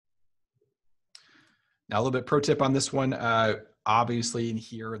 Now, a little bit pro tip on this one. Obviously, in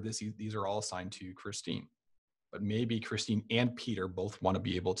here, these are all assigned to Christine, but maybe Christine and Peter both want to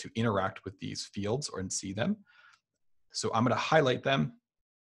be able to interact with these fields and see them. So I'm going to highlight them.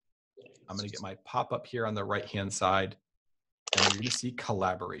 I'm going to get my pop-up here on the right-hand side, and you're going to see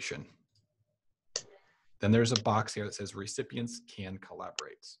collaboration. Then there's a box here that says recipients can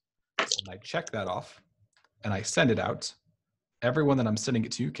collaborate. So when I check that off and I send it out, everyone that I'm sending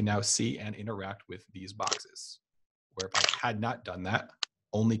it to can now see and interact with these boxes. Where if I had not done that,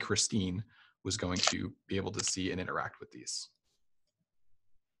 only Christine was going to be able to see and interact with these.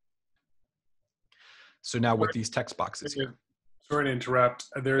 So now with these text boxes here. Sorry to interrupt.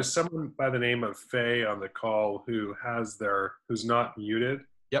 There is someone by the name of Faye on the call who who's not muted.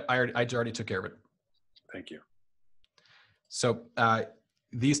 Yep, I already took care of it. Thank you. So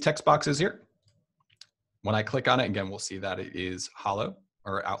these text boxes here, when I click on it, again, we'll see that it is hollow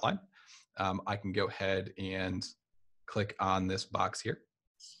or outline. I can go ahead and click on this box here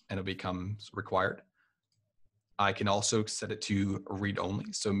and it becomes required. I can also set it to read only.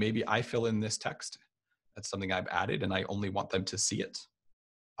 So maybe I fill in this text. That's something I've added and I only want them to see it.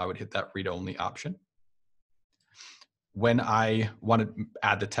 I would hit that read only option. When I want to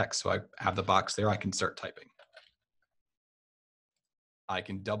add the text, so I have the box there, I can start typing. I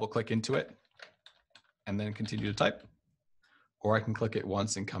can double click into it and then continue to type, or I can click it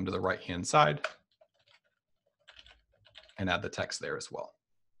once and come to the right-hand side and add the text there as well.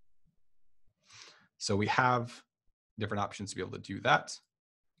 So we have different options to be able to do that.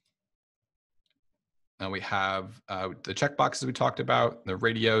 And we have the checkboxes we talked about, the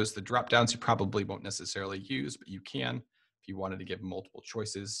radios, the drop downs you probably won't necessarily use, but you can if you wanted to give multiple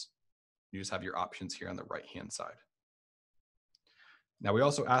choices. You just have your options here on the right-hand side. Now, we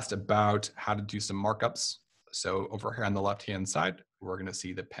also asked about how to do some markups. So over here on the left-hand side, we're going to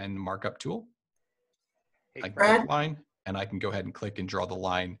see the pen markup tool. Hey, I can click line, and I can go ahead and click and draw the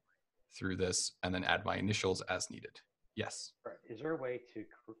line through this and then add my initials as needed. Yes? Is there a way to,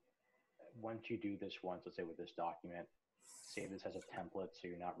 once you do this once, let's say with this document, save this as a template so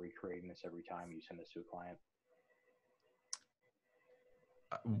you're not recreating this every time you send this to a client?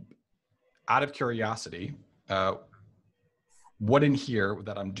 Out of curiosity, what in here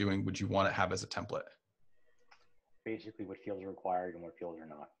that I'm doing would you want to have as a template? Basically what fields are required and what fields are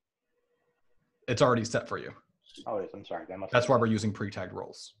not. It's already set for you. Oh, it is. I'm sorry. That's why we're using pre-tagged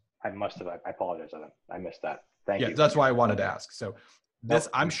roles. I must have. I apologize. I missed that. Thank you. Yeah, that's why I wanted to ask. So this,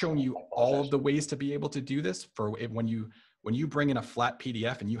 I'm showing you all of the ways to be able to do this for when you bring in a flat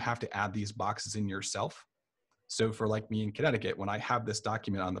PDF and you have to add these boxes in yourself. So for like me in Connecticut, when I have this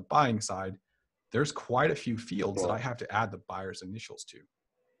document on the buying side, there's quite a few fields that I have to add the buyer's initials to.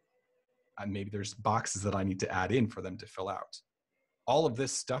 And maybe there's boxes that I need to add in for them to fill out. All of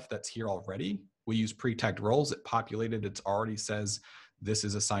this stuff that's here already, we use pre-tagged roles. It populated, it already says this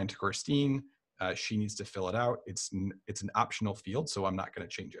is assigned to Christine. She needs to fill it out. It's an optional field, so I'm not going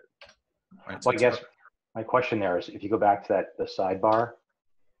to change it. Right? So Well, I guess my question there is, if you go back to the sidebar,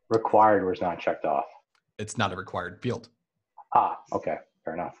 required was not checked off. it's not a required field. Ah, okay,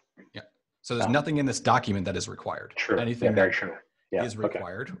 fair enough. Yeah. So there's nothing in this document that is required. True. Anything Yeah, very that true. Yeah. is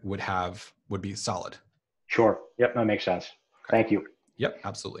required would be solid. Sure. Yep, that makes sense. Okay. Thank you. Yep,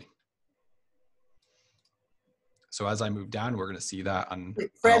 absolutely. So as I move down, we're going to see that on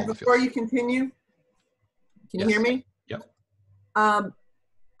Wait, Fred, all the before fields. you continue, can you Yes. hear me? Yep.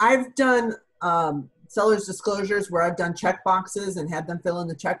 I've done seller's disclosures where I've done check boxes and had them fill in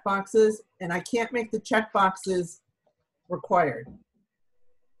the check boxes, and I can't make the check boxes required.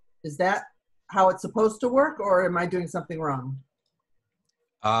 Is that how it's supposed to work, or am I doing something wrong?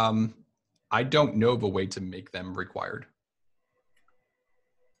 I don't know of a way to make them required.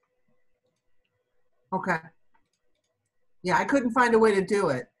 Okay. Yeah, I couldn't find a way to do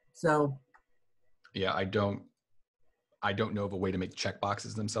it, so. Yeah, I don't know of a way to make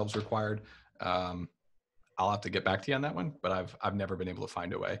checkboxes themselves required. I'll have to get back to you on that one, but I've never been able to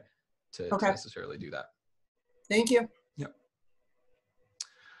find a way to necessarily do that. Thank you. Yep.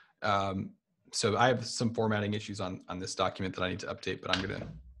 So I have some formatting issues on this document that I need to update, but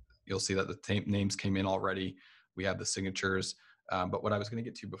you'll see that the names came in already. We have the signatures, but what I was going to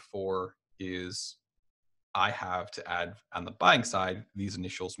get to before is I have to add on the buying side these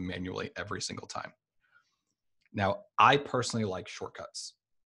initials manually every single time. Now, I personally like shortcuts.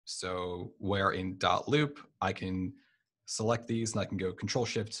 So where in .loop, I can select these and I can go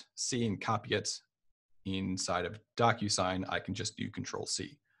Control-Shift-C and copy it. Inside of DocuSign, I can just do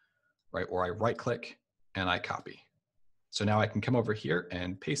Control-C, right? Or I right-click and I copy. So now I can come over here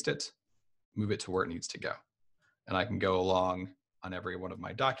and paste it, move it to where it needs to go. And I can go along on every one of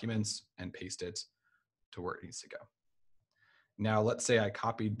my documents and paste it to where it needs to go. Now, let's say I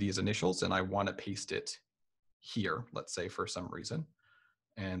copied these initials and I want to paste it here, let's say for some reason,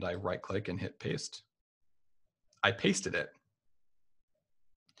 and I right-click and hit paste. I pasted it,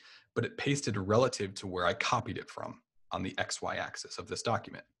 but it pasted relative to where I copied it from on the XY axis of this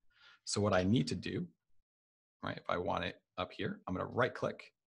document. So what I need to do, right, if I want it up here, I'm going to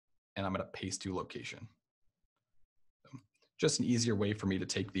right-click and I'm going to paste to location. Just an easier way for me to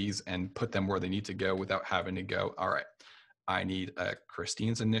take these and put them where they need to go without having to go, all right, I need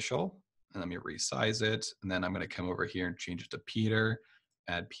Christine's initial, and let me resize it. And then I'm going to come over here and change it to Peter,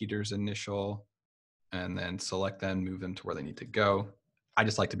 add Peter's initial, and then select them, move them to where they need to go. I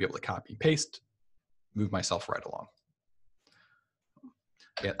just like to be able to copy, paste, move myself right along.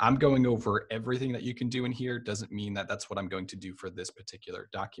 Yeah, I'm going over everything that you can do in here. Doesn't mean that that's what I'm going to do for this particular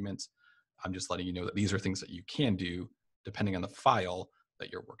document. I'm just letting you know that these are things that you can do depending on the file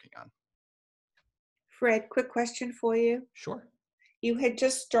that you're working on. Fred, quick question for you. Sure. You had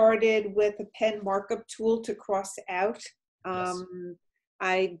just started with a pen markup tool to cross out. Yes.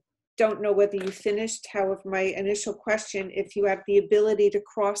 I don't know whether you finished. However, my initial question, if you have the ability to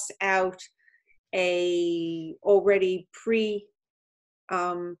cross out a already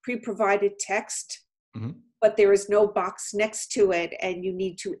pre-provided text, but there is no box next to it and you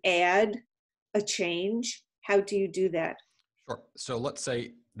need to add a change, how do you do that? Sure. So let's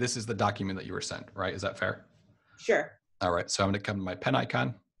say this is the document that you were sent, right? Is that fair? Sure. All right. So I'm going to come to my pen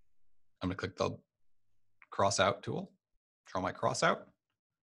icon. I'm going to click the cross out tool, draw my cross out.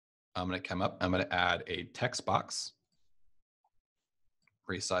 I'm going to come up. I'm going to add a text box,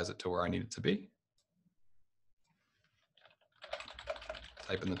 resize it to where I need it to be.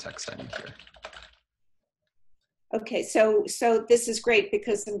 Type in the text I need here. Okay, so this is great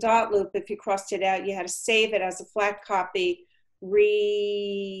because in .loop, if you crossed it out, you had to save it as a flat copy,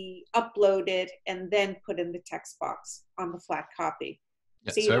 re-upload it, and then put in the text box on the flat copy.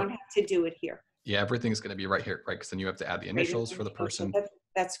 Yeah, so you don't have to do it here. Yeah, everything's going to be right here, right? Because then you have to add the initials for the person. Okay,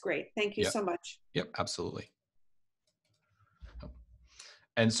 that's great. Thank you so much. Yep, absolutely.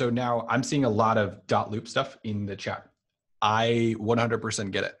 And so now I'm seeing a lot of .loop stuff in the chat. I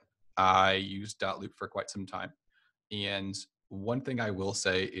 100% get it. I used .loop for quite some time. And one thing I will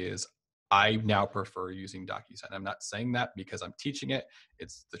say is I now prefer using DocuSign. I'm not saying that because I'm teaching it.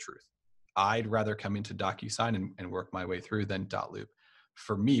 It's the truth. I'd rather come into DocuSign and work my way through than .loop.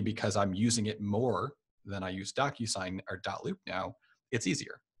 For me, because I'm using it more than I use DocuSign or .loop now, it's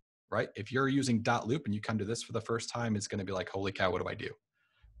easier, right? If you're using .loop and you come to this for the first time, it's going to be like, holy cow, what do I do?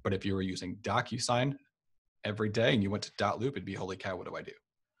 But if you were using DocuSign every day and you went to .loop, it'd be, holy cow, what do I do?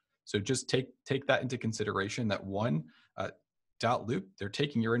 So just take that into consideration that one, .loop, they're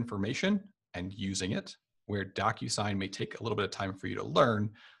taking your information and using it, where DocuSign may take a little bit of time for you to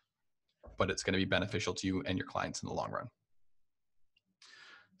learn, but it's going to be beneficial to you and your clients in the long run.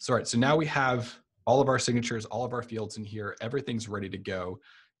 So, all right, so now we have all of our signatures, all of our fields in here. Everything's ready to go.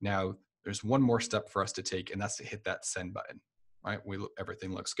 Now, there's one more step for us to take, and that's to hit that send button, right?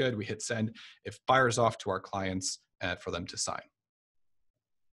 Everything looks good. We hit send. It fires off to our clients for them to sign.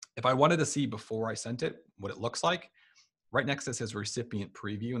 If I wanted to see before I sent it what it looks like, right next to it says recipient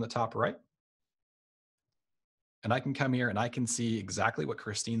preview in the top right. And I can come here and I can see exactly what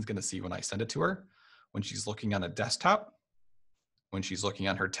Christine's going to see when I send it to her, when she's looking on a desktop, when she's looking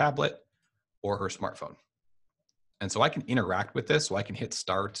on her tablet or her smartphone. And so I can interact with this. So I can hit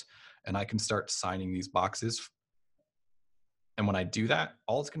start and I can start signing these boxes. And when I do that,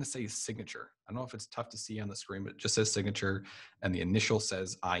 all it's going to say is signature. I don't know if it's tough to see on the screen, but it just says signature and the initial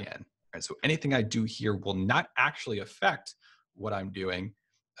says IN. Right? So anything I do here will not actually affect what I'm doing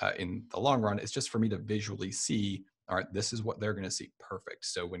in the long run. It's just for me to visually see, all right, this is what they're going to see. Perfect.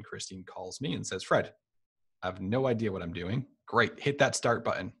 So when Christine calls me and says, Fred, I have no idea what I'm doing. Great. Hit that start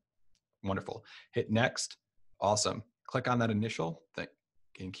button. Wonderful. Hit next. Awesome. Click on that initial thing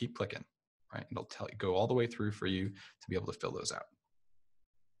and keep clicking. Right? It'll tell you, go all the way through for you to be able to fill those out.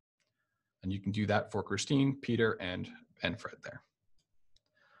 And you can do that for Christine, Peter, and Fred there.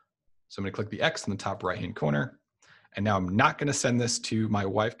 So I'm going to click the X in the top right-hand corner. And now I'm not going to send this to my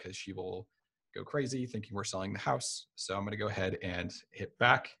wife because she will go crazy thinking we're selling the house. So I'm going to go ahead and hit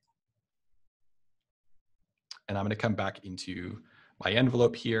back. And I'm going to come back into my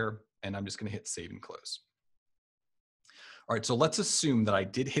envelope here, and I'm just going to hit save and close. All right, so let's assume that I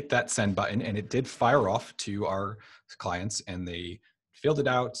did hit that send button and it did fire off to our clients and they filled it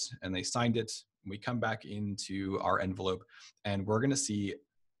out and they signed it. We come back into our envelope and we're going to see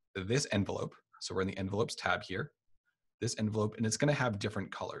this envelope. So we're in the envelopes tab here, this envelope, and it's going to have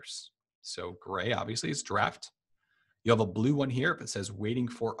different colors. So gray obviously is draft. You have a blue one here if it says waiting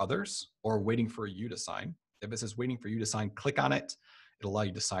for others or waiting for you to sign. If it says waiting for you to sign, click on it. It'll allow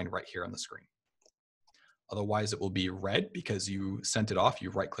you to sign right here on the screen. Otherwise, it will be red because you sent it off,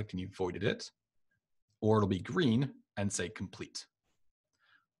 you right-clicked and you voided it. Or it'll be green and say complete.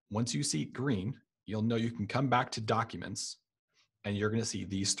 Once you see green, you'll know you can come back to documents and you're going to see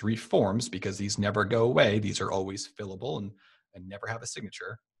these 3 forms because these never go away. These are always fillable and never have a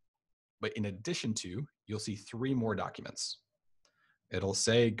signature. But in addition to, you'll see 3 more documents. It'll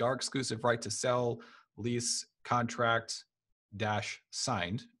say GAR exclusive right to sell, lease, contract, dash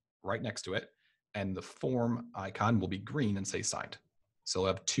signed right next to it. And the form icon will be green and say signed. So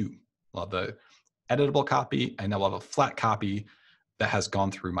we'll have 2. We'll have the editable copy and then we'll have a flat copy that has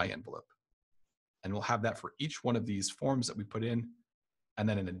gone through my envelope. And we'll have that for each one of these forms that we put in. And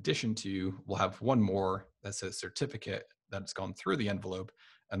then in addition to, we'll have one more that says certificate that's gone through the envelope,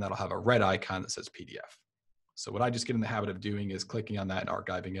 and that'll have a red icon that says PDF. So what I just get in the habit of doing is clicking on that and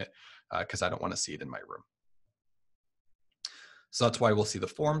archiving it because I don't want to see it in my room. So that's why we'll see the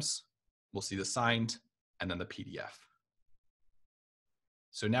forms, we'll see the signed, and then the PDF.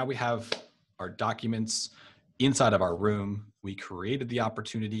 So now we have our documents inside of our room. We created the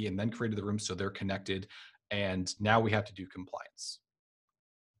opportunity and then created the room so they're connected. And now we have to do compliance.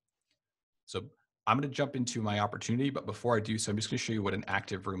 So I'm going to jump into my opportunity, but before I do so, I'm just going to show you what an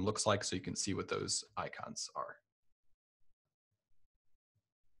active room looks like so you can see what those icons are.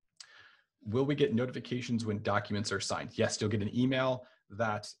 Will we get notifications when documents are signed? Yes, you'll get an email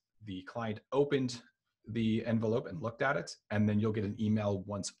that the client opened the envelope and looked at it, and then you'll get an email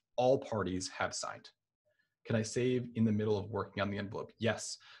once all parties have signed. Can I save in the middle of working on the envelope?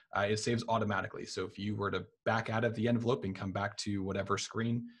 Yes, it saves automatically. So if you were to back out of the envelope and come back to whatever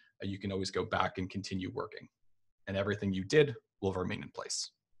screen, you can always go back and continue working. And everything you did will remain in place.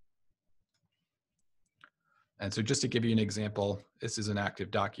 And so just to give you an example, this is an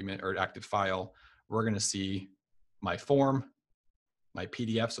active document or active file. We're going to see my form, my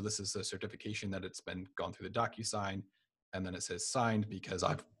PDF. So this is the certification that it's been gone through the DocuSign. And then it says signed because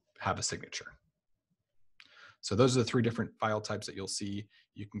I have a signature. So those are the 3 different file types that you'll see.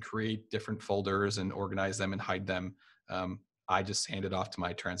 You can create different folders and organize them and hide them. I just hand it off to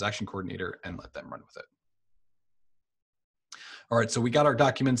my transaction coordinator and let them run with it. All right, so we got our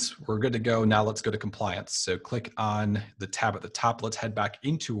documents. We're good to go. Now let's go to compliance. So click on the tab at the top. Let's head back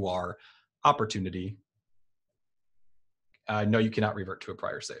into our opportunity. No, you cannot revert to a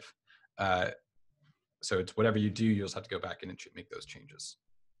prior save. So it's whatever you do, you'll just have to go back in and make those changes.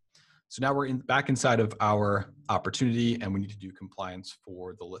 So now we're back inside of our opportunity and we need to do compliance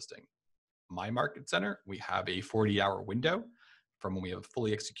for the listing. My Market Center, we have a 40-hour window from when we have a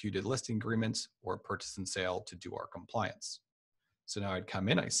fully executed listing agreement or purchase and sale to do our compliance. So now I'd come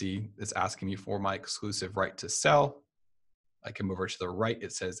in, I see it's asking me for my exclusive right to sell. I come over to the right,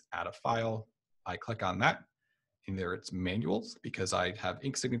 it says add a file. I click on that Either it's manuals because I have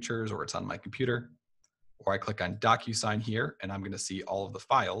ink signatures or it's on my computer, or I click on DocuSign here and I'm going to see all of the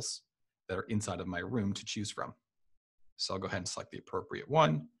files that are inside of my room to choose from. So I'll go ahead and select the appropriate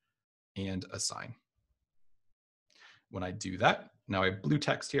one and assign. When I do that, now I have blue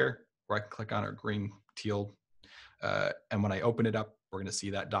text here where I can click on, or green, teal. And when I open it up, we're going to see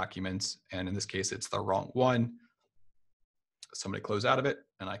that document. And in this case, it's the wrong one. So I'm going to close out of it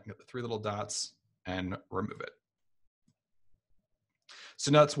and I can get the three little dots and remove it.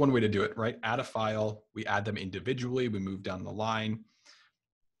 So now that's one way to do it, right? Add a file, we add them individually, we move down the line.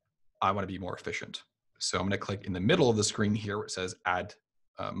 I want to be more efficient. So I'm going to click in the middle of the screen here where it says add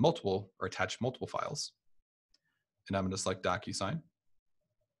multiple or attach multiple files. And I'm going to select DocuSign.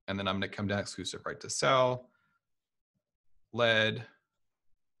 And then I'm going to come down exclusive right to sell, lead,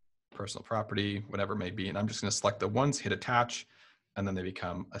 personal property, whatever it may be. And I'm just going to select the ones, hit attach, and then they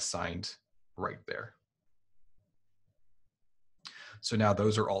become assigned right there. So now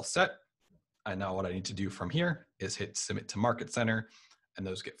those are all set. And now what I need to do from here is hit submit to Market Center, and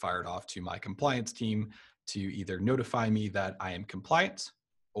those get fired off to my compliance team to either notify me that I am compliant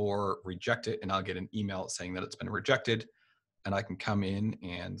or reject it, and I'll get an email saying that it's been rejected. And I can come in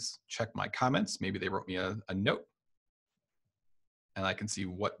and check my comments. Maybe they wrote me a note, and I can see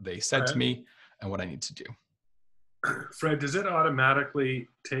what they said to me and what I need to do. Fred, does it automatically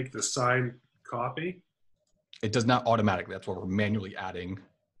take the signed copy? It does not automatically. That's why we're manually adding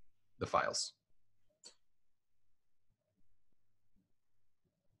the files.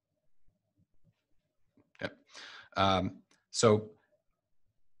 Okay. So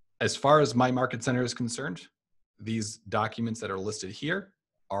as far as my Market Center is concerned, these documents that are listed here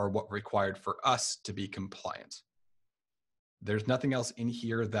are what required for us to be compliant. There's nothing else in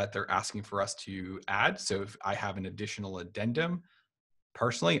here that they're asking for us to add. So if I have an additional addendum,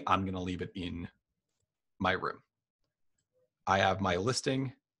 personally, I'm going to leave it in my room. I have my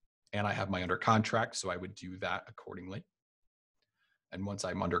listing and I have my under contract, so I would do that accordingly. And once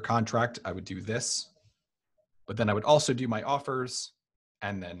I'm under contract, I would do this, but then I would also do my offers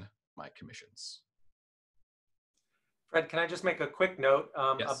and then my commissions. Fred, can I just make a quick note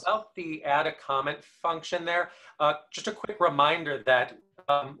Yes. about the add a comment function there? Just a quick reminder that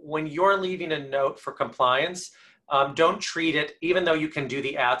when you're leaving a note for compliance, don't treat it, even though you can do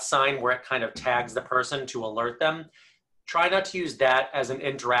the @ sign where it kind of tags the person to alert them, try not to use that as an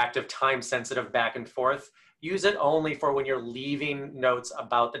interactive, time-sensitive back and forth. Use it only for when you're leaving notes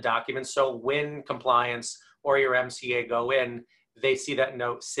about the document. So when compliance or your MCA go in, they see that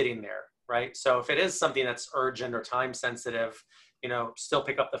note sitting there, right? So if it is something that's urgent or time-sensitive, you know, still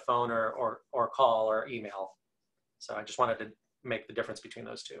pick up the phone or call or email. So I just wanted to make the difference between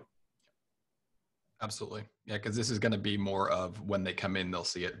those two. Absolutely. Yeah, because this is going to be more of when they come in, they'll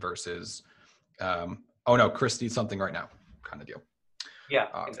see it versus, oh no, Chris needs something right now kind of deal. Yeah,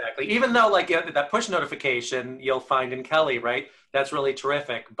 exactly. Even though like that push notification you'll find in Kelly, right? That's really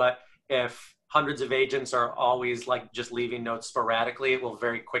terrific. But if hundreds of agents are always like just leaving notes sporadically, it will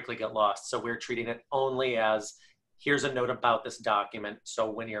very quickly get lost. So we're treating it only as here's a note about this document. So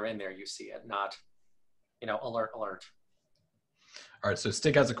when you're in there, you see it, not, you know, alert, alert. All right, so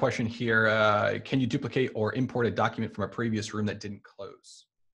Stig has a question here. Can you duplicate or import a document from a previous room that didn't close?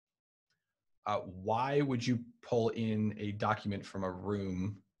 Why would you pull in a document from a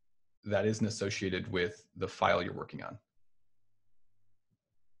room that isn't associated with the file you're working on?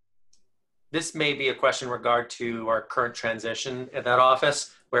 This may be a question in regard to our current transition at that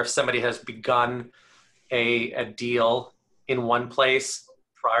office, where if somebody has begun a deal in one place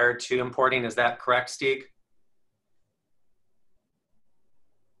prior to importing, is that correct, Stig?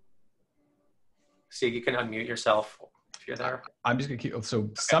 Stig, you can unmute yourself if you're there. I'm just gonna keep,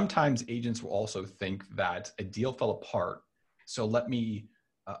 so sometimes agents will also think that a deal fell apart. So let me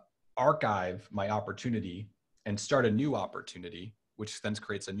archive my opportunity and start a new opportunity, which then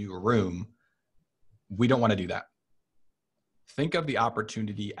creates a new room. We don't wanna do that. Think of the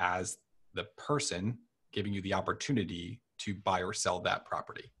opportunity as the person giving you the opportunity to buy or sell that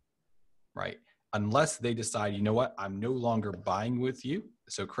property, right? Unless they decide, you know what, I'm no longer buying with you.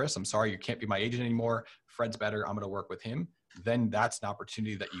 So Chris, I'm sorry, you can't be my agent anymore. Fred's better, I'm gonna work with him. Then that's an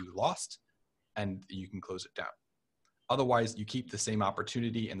opportunity that you lost and you can close it down. Otherwise, you keep the same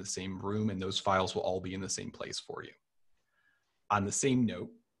opportunity in the same room and those files will all be in the same place for you. On the same note,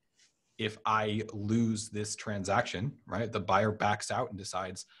 if I lose this transaction, right, the buyer backs out and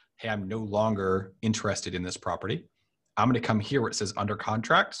decides, hey, I'm no longer interested in this property. I'm gonna come here where it says under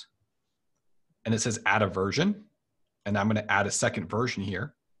contract and it says add a version. And I'm gonna add a second version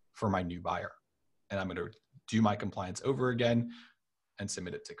here for my new buyer. And I'm gonna do my compliance over again and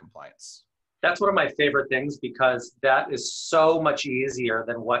submit it to compliance. That's one of my favorite things because that is so much easier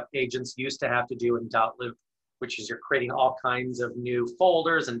than what agents used to have to do in .loop, which is you're creating all kinds of new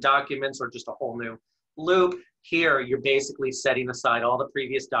folders and documents or just a whole new loop. Here, you're basically setting aside all the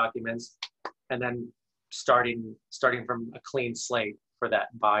previous documents and then starting from a clean slate for that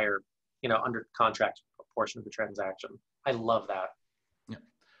buyer, under contract portion of the transaction. I love that.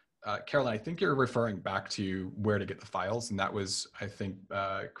 Caroline, I think you're referring back to where to get the files. And that was, I think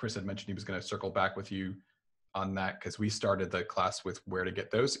Chris had mentioned he was going to circle back with you on that because we started the class with where to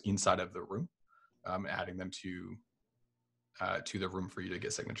get those inside of the room, adding them to the room for you to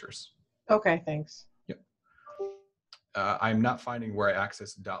get signatures. Okay, thanks. Yep. I'm not finding where I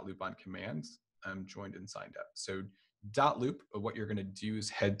access .loop on commands. I'm joined and signed up. So .loop, what you're going to do is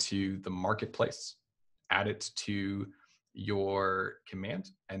head to the marketplace, add it to your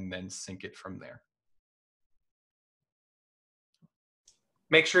command, and then sync it from there.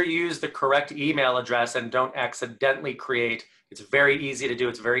 Make sure you use the correct email address and don't accidentally create. It's very easy to do.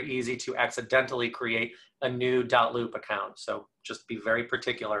 It's very easy to accidentally create a new .loop account. So just be very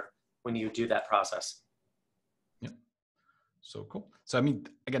particular when you do that process. Yep. So cool. So, I mean,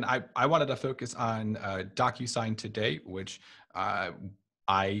 again, I wanted to focus on DocuSign today, which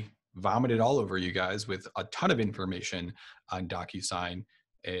I vomited all over you guys with a ton of information on DocuSign.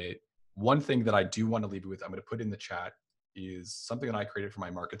 One thing that I do want to leave you with, I'm going to put in the chat, is something that I created for my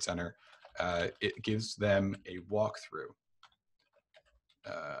market center. It gives them a walkthrough.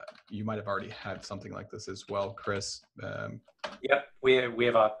 You might have already had something like this as well, Chris. Yep, we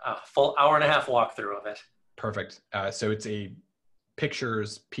have a full hour-and-a-half walkthrough of it. Perfect. So it's a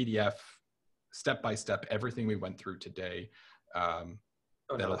pictures, PDF, step-by-step, everything we went through today.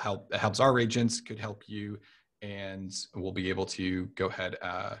 That'll help. It helps our agents, could help you, and we'll be able to go ahead,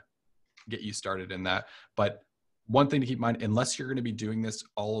 get you started in that. But one thing to keep in mind, unless you're going to be doing this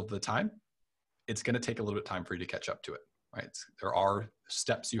all of the time, it's going to take a little bit of time for you to catch up to it, right? There are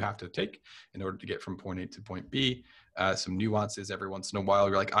steps you have to take in order to get from point A to point B. Some nuances every once in a while.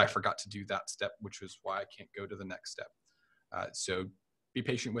 You're like, I forgot to do that step, which is why I can't go to the next step. So be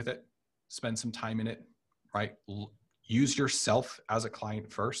patient with it. Spend some time in it, right? Use yourself as a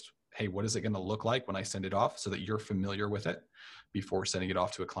client first. Hey, what is it going to look like when I send it off so that you're familiar with it before sending it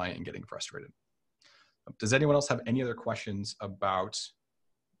off to a client and getting frustrated. Does anyone else have any other questions about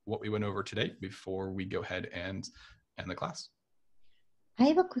what we went over today before we go ahead and end the class? I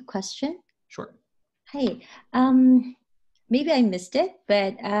have a quick question. Sure. Hi. Maybe I missed it,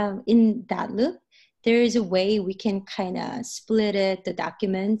 but in .loop, there is a way we can kind of split it, the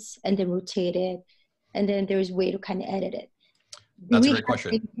documents, and then rotate it. And then there's a way to kind of edit it. That's a great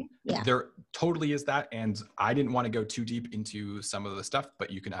question. Yeah. There totally is that. And I didn't want to go too deep into some of the stuff,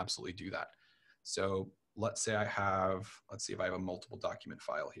 but you can absolutely do that. So let's say let's see if I have a multiple document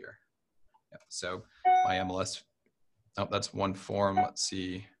file here. Yeah, so my MLS, oh, that's one form. Let's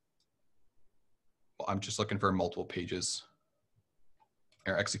see. Well, I'm just looking for multiple pages.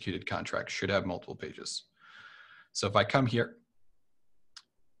 Our executed contract should have multiple pages. So if I come here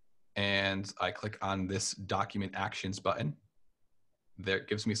and I click on this document actions button, there it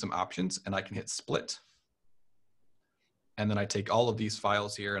gives me some options and I can hit split. And then I take all of these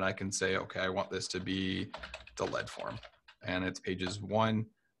files here and I can say, okay, I want this to be the lead form. And it's pages 1,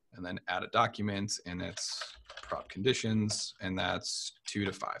 and then add a document, and it's prop conditions, and that's 2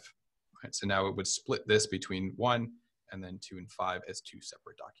 to 5. Right, so now it would split this between 1 and then 2 and 5 as 2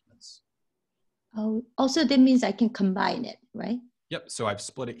 separate documents. Oh, also that means I can combine it, right? Yep, so I've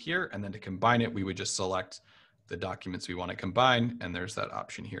split it here, and then to combine it, we would just select the documents we want to combine, and there's that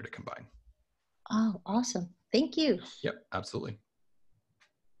option here to combine. Oh, awesome. Thank you. Yep, absolutely.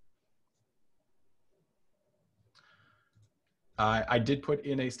 I did put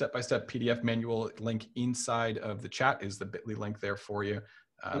in a step-by-step PDF manual link inside of the chat. Is the bit.ly link there for you?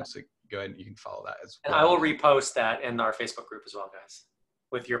 So go ahead and you can follow that as well. And I will repost that in our Facebook group as well, guys,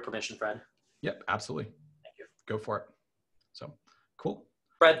 with your permission, Fred. Yep, absolutely. Thank you. Go for it. So cool.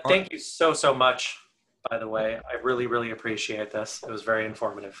 Fred, thank you so much, by the way. I really, really appreciate this. It was very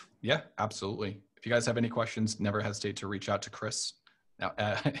informative. Yeah, absolutely. If you guys have any questions, never hesitate to reach out to Chris. Now,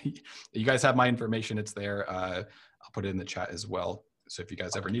 you guys have my information. It's there. I'll put it in the chat as well. So if you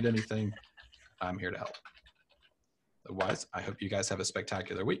guys ever need anything, I'm here to help. Otherwise, I hope you guys have a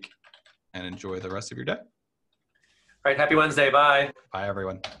spectacular week and enjoy the rest of your day. All right. Happy Wednesday. Bye. Bye,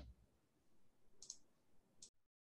 everyone.